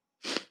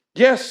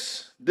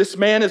 Yes, this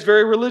man is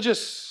very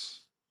religious.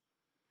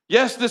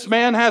 Yes, this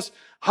man has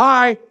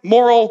high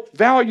moral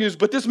values,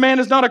 but this man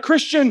is not a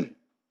Christian.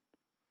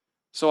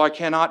 So I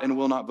cannot and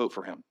will not vote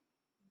for him.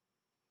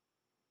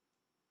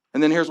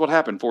 And then here's what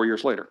happened 4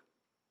 years later.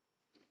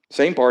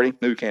 Same party,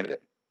 new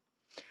candidate.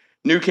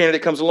 New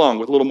candidate comes along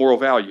with little moral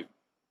value.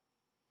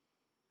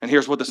 And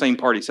here's what the same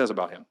party says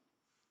about him.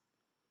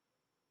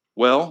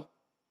 Well,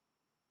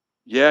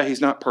 yeah,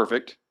 he's not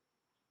perfect.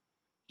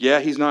 Yeah,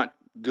 he's not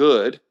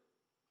good.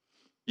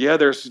 Yeah,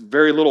 there's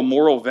very little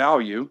moral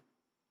value.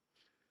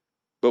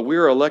 But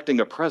we're electing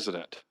a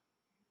president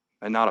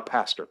and not a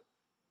pastor.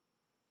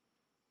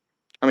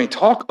 I mean,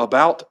 talk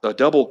about the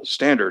double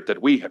standard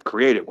that we have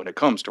created when it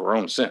comes to our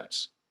own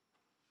sins.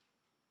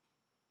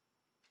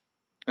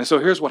 And so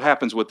here's what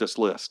happens with this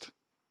list.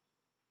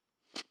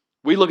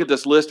 We look at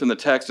this list in the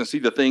text and see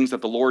the things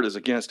that the Lord is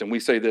against, and we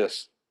say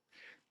this: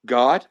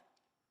 God,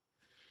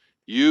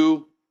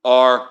 you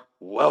are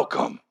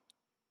welcome.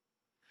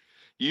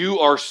 You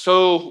are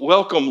so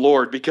welcome,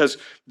 Lord, because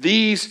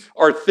these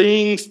are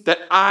things that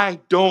I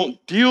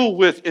don't deal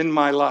with in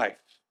my life.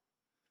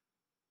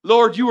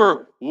 Lord, you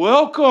are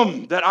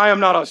welcome that I am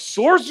not a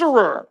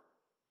sorcerer,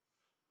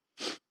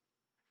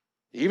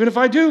 even if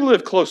I do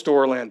live close to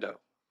Orlando.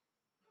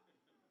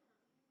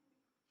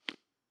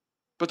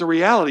 But the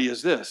reality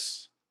is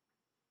this: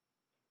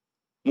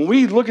 when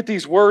we look at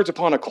these words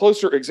upon a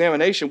closer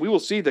examination, we will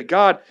see that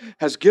God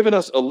has given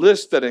us a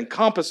list that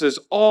encompasses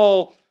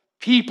all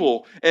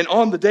people. And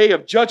on the day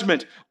of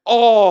judgment,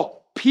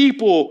 all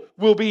people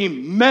will be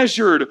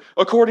measured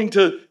according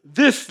to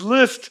this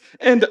list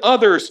and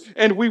others,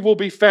 and we will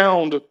be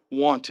found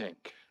wanting.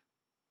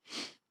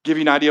 Give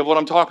you an idea of what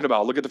I'm talking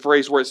about. Look at the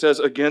phrase where it says,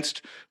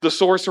 against the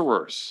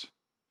sorcerers.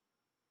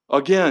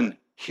 Again,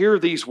 hear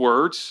these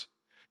words.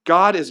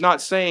 God is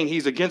not saying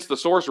he's against the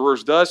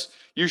sorcerers, thus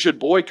you should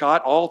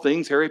boycott all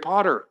things Harry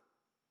Potter.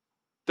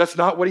 That's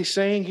not what he's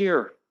saying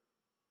here.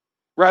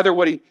 Rather,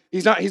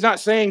 he's not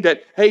saying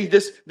that, hey,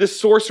 this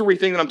sorcery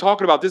thing that I'm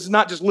talking about, this is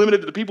not just limited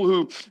to the people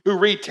who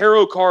read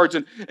tarot cards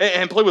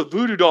and play with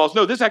voodoo dolls.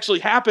 No, this actually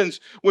happens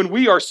when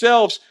we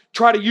ourselves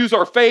try to use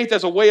our faith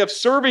as a way of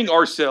serving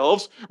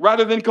ourselves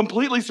rather than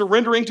completely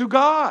surrendering to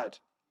God.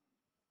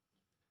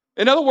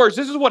 In other words,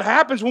 this is what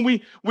happens when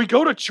we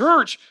go to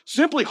church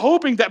simply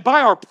hoping that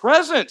by our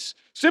presence,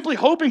 simply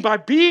hoping by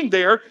being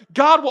there,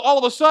 God will all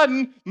of a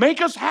sudden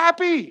make us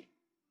happy.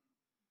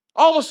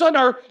 All of a sudden,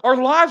 our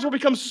lives will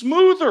become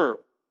smoother.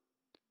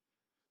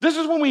 This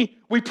is when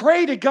we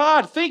pray to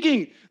God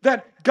thinking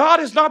that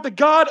God is not the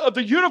God of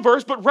the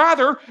universe, but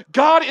rather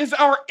God is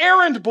our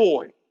errand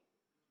boy.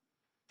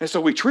 And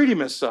so we treat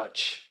him as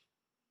such.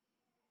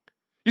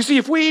 You see,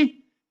 if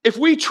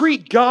we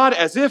treat God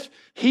as if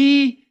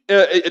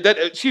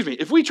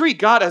if we treat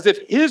God as if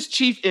his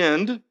chief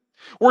end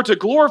were to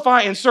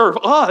glorify and serve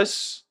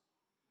us,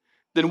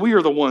 then we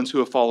are the ones who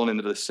have fallen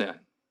into this sin.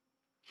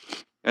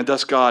 And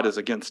thus God is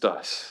against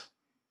us.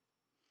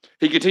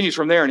 He continues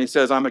from there and he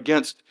says, I'm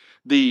against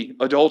the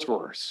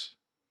adulterers.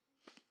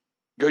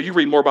 You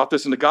read more about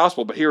this in the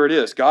gospel, but here it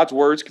is. God's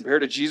words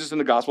compared to Jesus in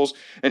the gospels.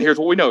 And here's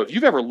what we know. If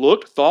you've ever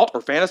looked, thought, or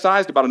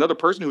fantasized about another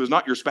person who is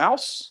not your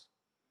spouse,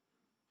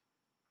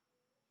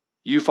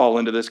 you fall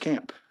into this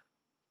camp.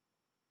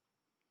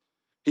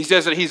 He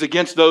says that he's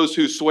against those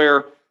who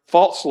swear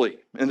falsely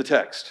in the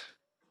text.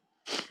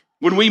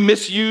 When we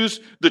misuse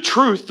the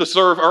truth to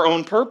serve our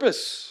own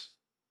purpose.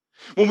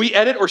 When we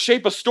edit or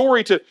shape a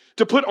story to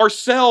put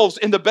ourselves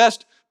in the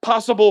best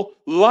possible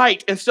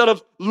light instead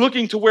of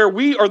looking to where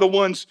we are the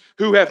ones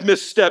who have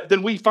misstepped,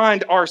 then we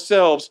find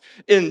ourselves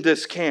in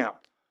this camp.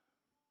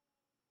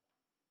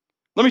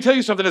 Let me tell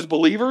you something, as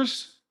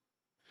believers,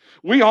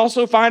 we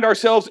also find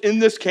ourselves in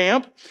this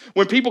camp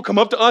when people come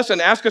up to us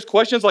and ask us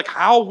questions like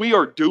how we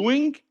are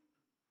doing,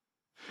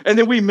 and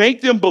then we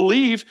make them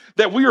believe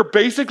that we are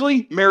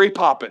basically Mary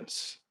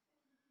Poppins,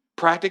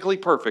 practically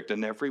perfect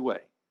in every way.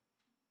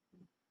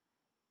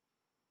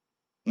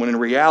 When in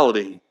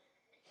reality,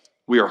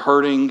 we are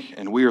hurting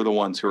and we are the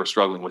ones who are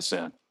struggling with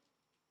sin.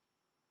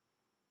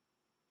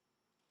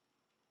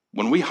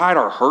 When we hide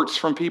our hurts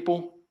from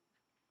people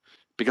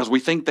because we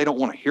think they don't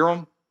want to hear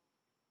them,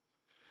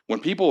 when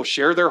people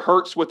share their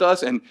hurts with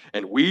us and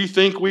we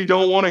think we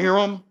don't want to hear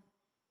them,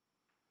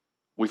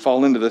 we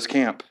fall into this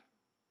camp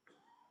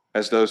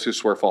as those who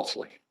swear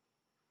falsely.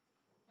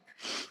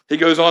 He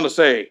goes on to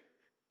say,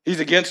 he's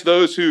against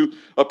those who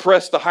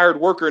oppress the hired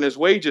worker and his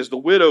wages, the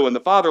widow and the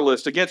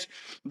fatherless, against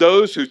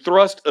those who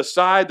thrust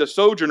aside the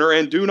sojourner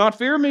and do not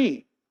fear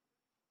me.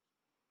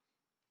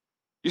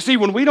 You see,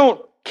 when we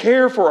don't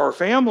care for our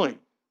family,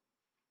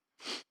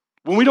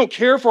 when we don't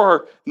care for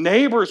our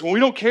neighbors, when we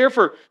don't care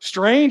for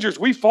strangers,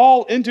 we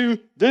fall into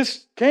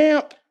this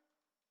camp.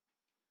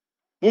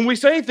 When we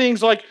say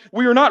things like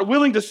we are not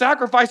willing to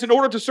sacrifice in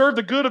order to serve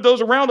the good of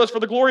those around us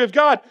for the glory of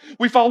God,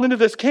 we fall into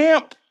this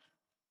camp.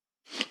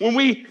 When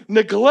we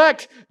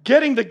neglect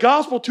getting the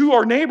gospel to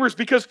our neighbors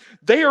because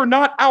they are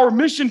not our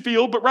mission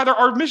field, but rather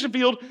our mission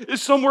field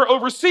is somewhere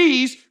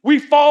overseas, we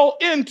fall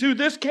into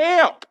this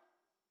camp.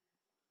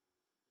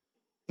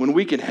 When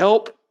we can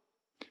help,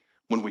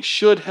 when we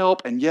should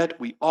help, and yet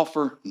we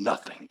offer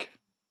nothing,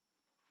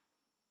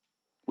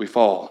 we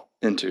fall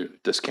into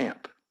this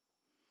camp.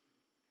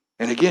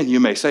 And again, you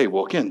may say,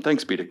 well, again,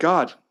 thanks be to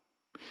God.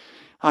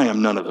 I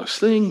am none of those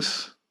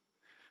things.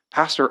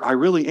 Pastor, I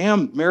really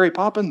am Mary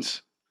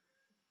Poppins.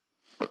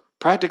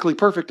 Practically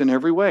perfect in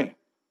every way.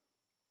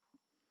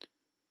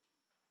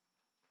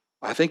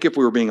 I think if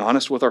we were being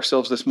honest with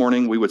ourselves this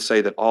morning, we would say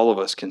that all of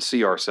us can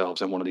see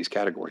ourselves in one of these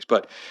categories.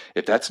 But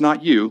if that's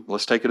not you,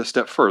 let's take it a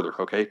step further,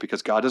 okay?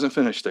 Because God doesn't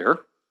finish there.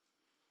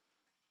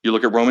 You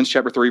look at Romans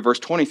chapter 3, verse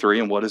 23,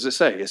 and what does it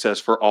say? It says,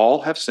 "For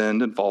all have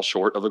sinned and fall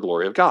short of the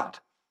glory of God."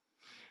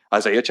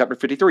 Isaiah chapter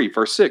 53,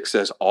 verse 6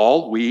 says,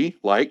 "All we,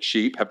 like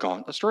sheep, have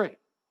gone astray."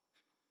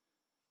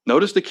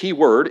 Notice the key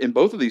word in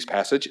both of these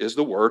passages is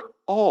the word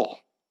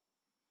all.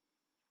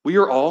 We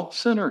are all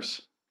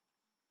sinners.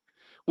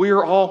 We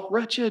are all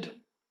wretched.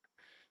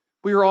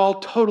 We are all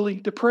totally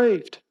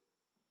depraved.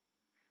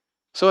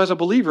 So as a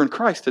believer in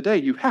Christ today,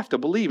 you have to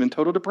believe in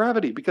total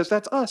depravity because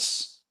that's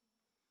us.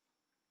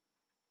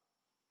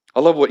 I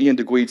love what Ian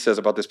DeGuede says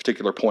about this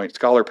particular point.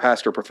 Scholar,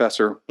 pastor,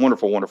 professor,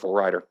 wonderful, wonderful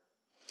writer.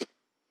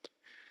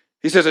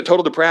 He says that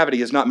total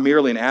depravity is not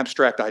merely an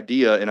abstract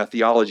idea in a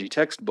theology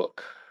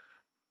textbook.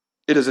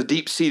 It is a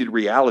deep-seated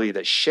reality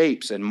that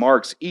shapes and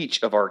marks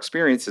each of our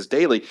experiences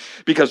daily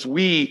because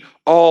we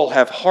all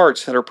have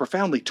hearts that are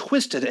profoundly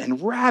twisted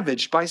and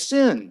ravaged by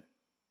sin.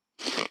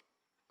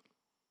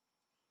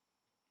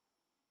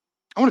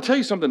 I want to tell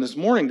you something this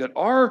morning, that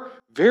our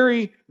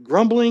very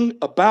grumbling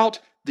about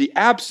the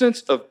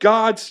absence of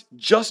God's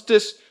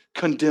justice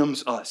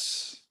condemns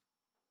us.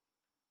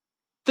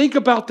 Think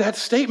about that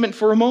statement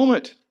for a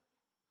moment.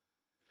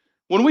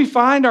 When we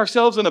find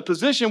ourselves in a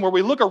position where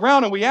we look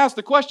around and we ask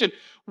the question,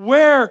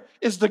 where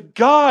is the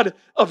God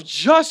of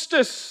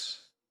justice?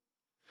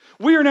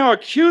 We are now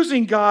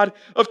accusing God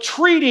of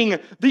treating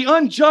the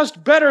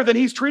unjust better than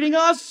He's treating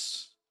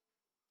us.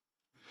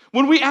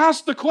 When we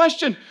ask the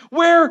question,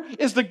 where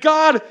is the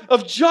God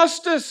of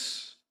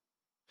justice?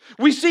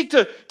 We seek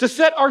to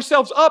set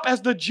ourselves up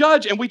as the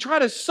judge, and we try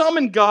to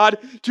summon God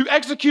to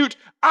execute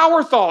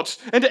our thoughts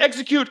and to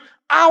execute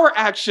our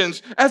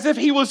actions as if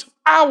He was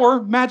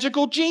our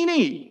magical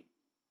genie.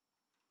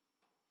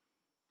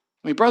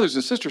 I mean, brothers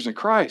and sisters in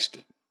Christ,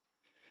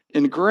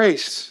 in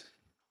grace,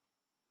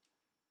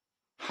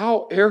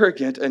 how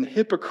arrogant and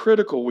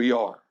hypocritical we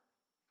are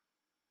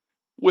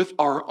with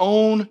our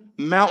own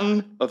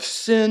mountain of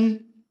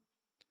sin,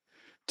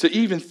 to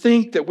even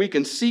think that we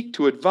can seek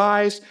to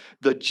advise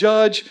the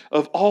judge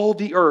of all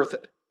the earth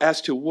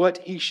as to what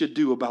he should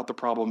do about the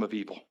problem of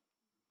evil.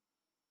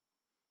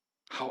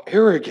 How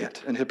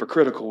arrogant and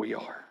hypocritical we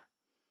are.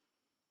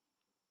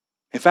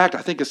 In fact,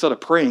 I think instead of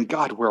praying,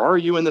 "God, where are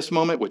you in this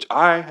moment?" which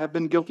I have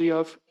been guilty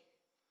of,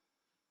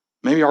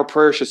 maybe our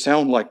prayer should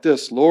sound like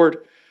this: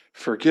 "Lord,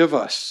 forgive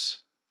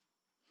us,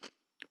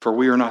 for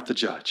we are not the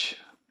judge.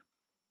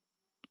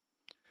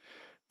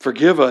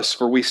 Forgive us,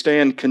 for we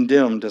stand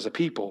condemned as a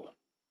people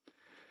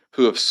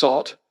who have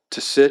sought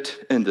to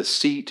sit in the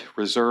seat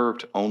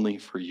reserved only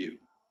for you.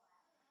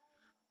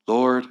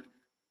 Lord,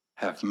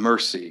 have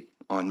mercy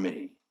on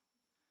me,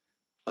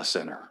 a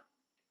sinner."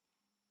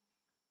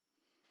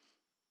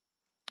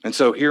 And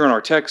so here in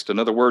our text,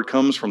 another word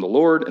comes from the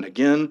Lord, and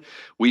again,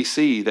 we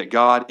see that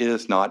God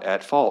is not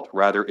at fault.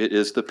 Rather, it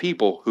is the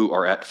people who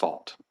are at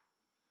fault.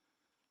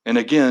 And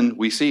again,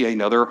 we see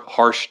another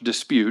harsh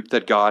dispute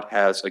that God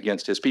has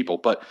against his people.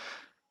 But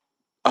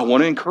I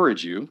want to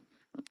encourage you.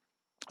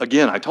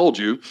 Again, I told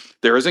you,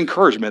 there is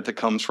encouragement that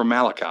comes from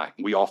Malachi.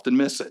 We often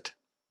miss it.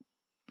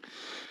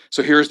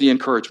 So here's the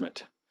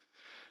encouragement.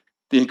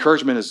 The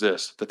encouragement is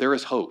this, that there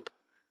is hope.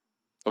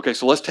 Okay,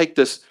 so let's take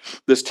this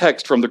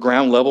text from the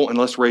ground level and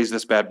let's raise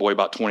this bad boy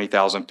about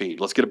 20,000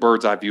 feet. Let's get a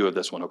bird's eye view of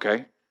this one,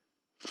 okay?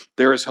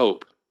 There is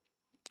hope.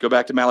 Go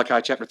back to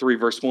Malachi chapter 3,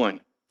 verse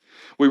 1.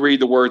 We read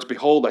the words,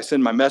 "Behold, I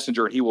send my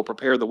messenger, and he will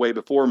prepare the way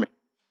before me.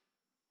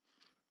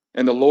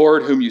 And the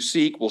Lord whom you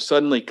seek will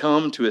suddenly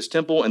come to his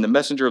temple, and the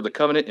messenger of the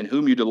covenant in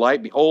whom you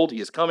delight, behold,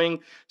 he is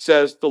coming,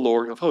 says the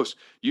Lord of hosts."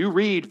 You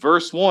read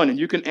verse 1, and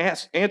you can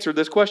answer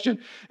this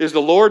question. Is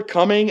the Lord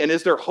coming, and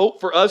is there hope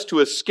for us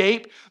to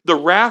escape the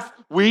wrath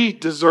we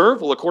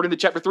deserve? Well, according to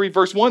chapter 3,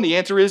 verse 1, the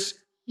answer is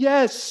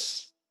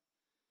yes.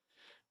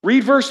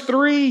 Read verse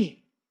 3.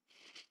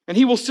 "And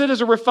he will sit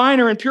as a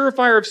refiner and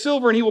purifier of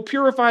silver, and he will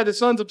purify the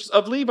sons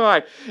of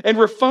Levi and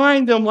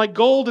refine them like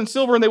gold and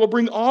silver, and they will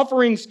bring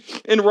offerings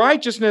in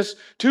righteousness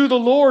to the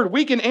Lord."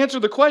 We can answer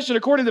the question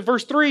according to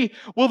verse 3,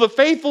 will the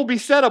faithful be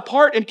set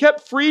apart and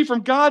kept free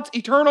from God's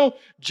eternal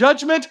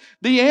judgment?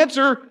 The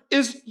answer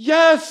is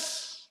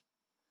yes,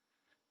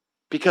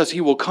 because he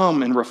will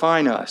come and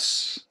refine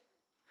us,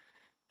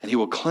 and he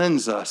will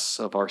cleanse us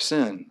of our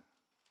sin.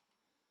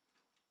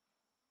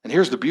 And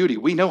here's the beauty.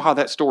 We know how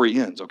that story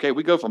ends, okay?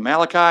 We go from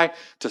Malachi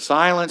to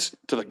silence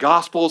to the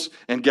Gospels,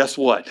 and guess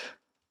what?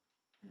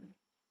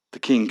 The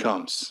King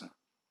comes.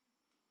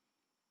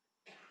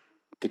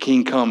 The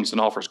King comes and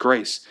offers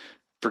grace,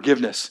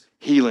 forgiveness,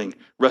 healing,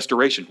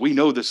 restoration. We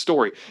know this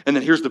story. And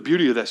then here's the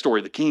beauty of that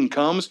story. The King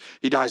comes.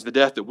 He dies the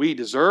death that we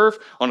deserve.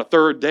 On a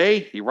third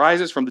day, he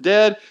rises from the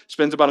dead,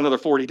 spends about another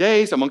 40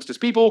 days amongst his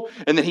people,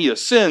 and then he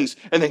ascends.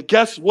 And then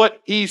guess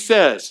what he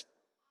says?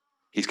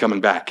 He's coming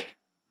back.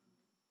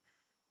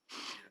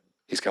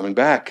 He's coming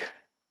back.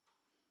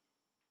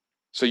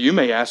 So you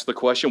may ask the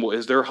question, well,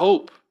 is there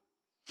hope?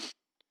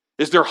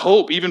 Is there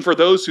hope even for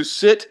those who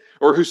sit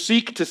or who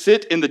seek to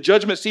sit in the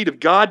judgment seat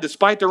of God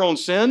despite their own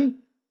sin?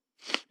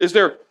 Is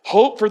there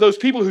hope for those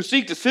people who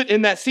seek to sit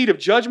in that seat of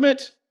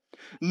judgment,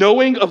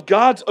 knowing of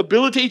God's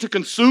ability to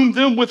consume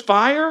them with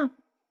fire?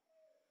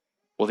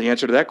 Well, the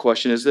answer to that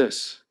question is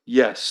this: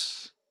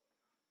 yes.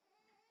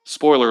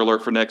 Spoiler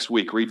alert for next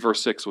week. Read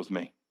verse 6 with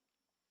me.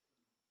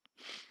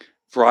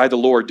 For I, the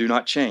Lord, do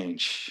not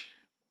change.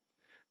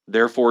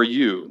 Therefore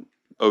you,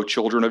 O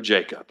children of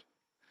Jacob,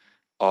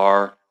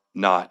 are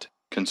not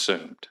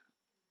consumed.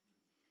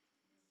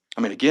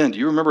 I mean, again, do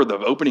you remember the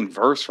opening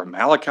verse from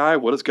Malachi?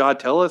 What does God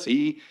tell us?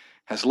 He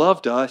has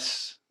loved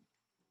us.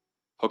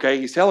 Okay,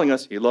 he's telling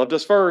us he loved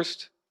us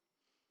first.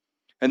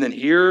 And then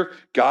here,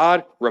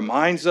 God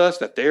reminds us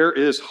that there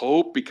is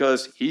hope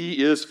because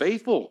he is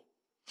faithful.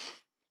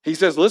 He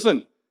says,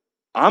 listen,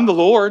 I'm the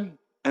Lord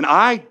and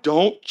I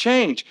don't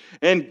change.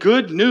 And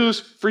good news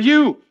for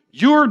you,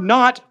 you're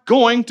not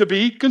going to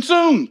be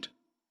consumed.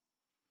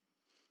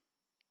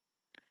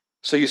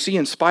 So you see,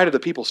 in spite of the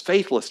people's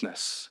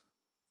faithlessness,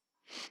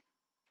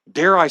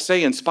 dare I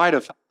say, in spite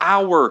of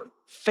our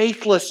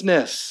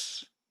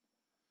faithlessness,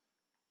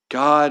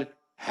 God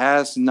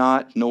has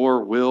not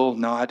nor will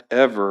not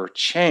ever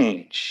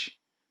change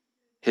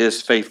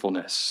his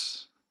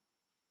faithfulness.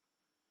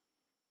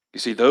 You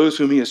see, those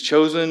whom he has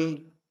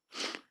chosen,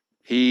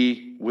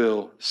 he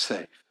will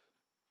save.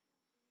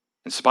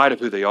 In spite of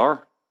who they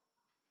are,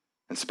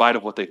 in spite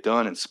of what they've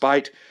done, in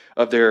spite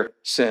of their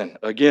sin.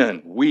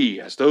 Again,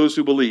 we, as those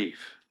who believe,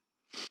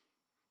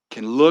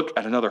 can look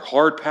at another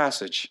hard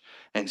passage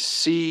and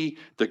see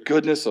the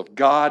goodness of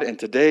God. And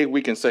today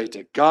we can say,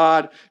 to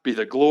God be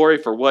the glory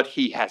for what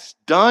he has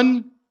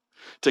done.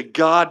 To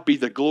God be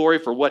the glory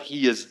for what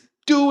he is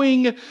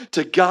doing.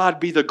 To God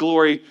be the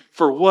glory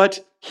for what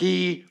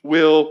he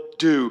will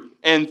do.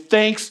 And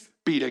thanks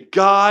be to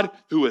God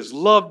who has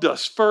loved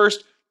us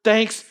first.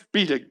 Thanks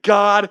be to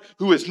God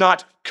who has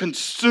not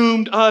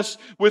consumed us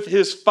with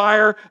his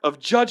fire of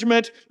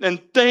judgment. And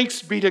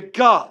thanks be to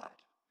God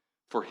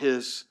for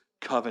his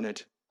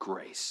covenant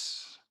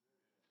grace.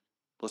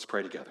 Let's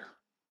pray together.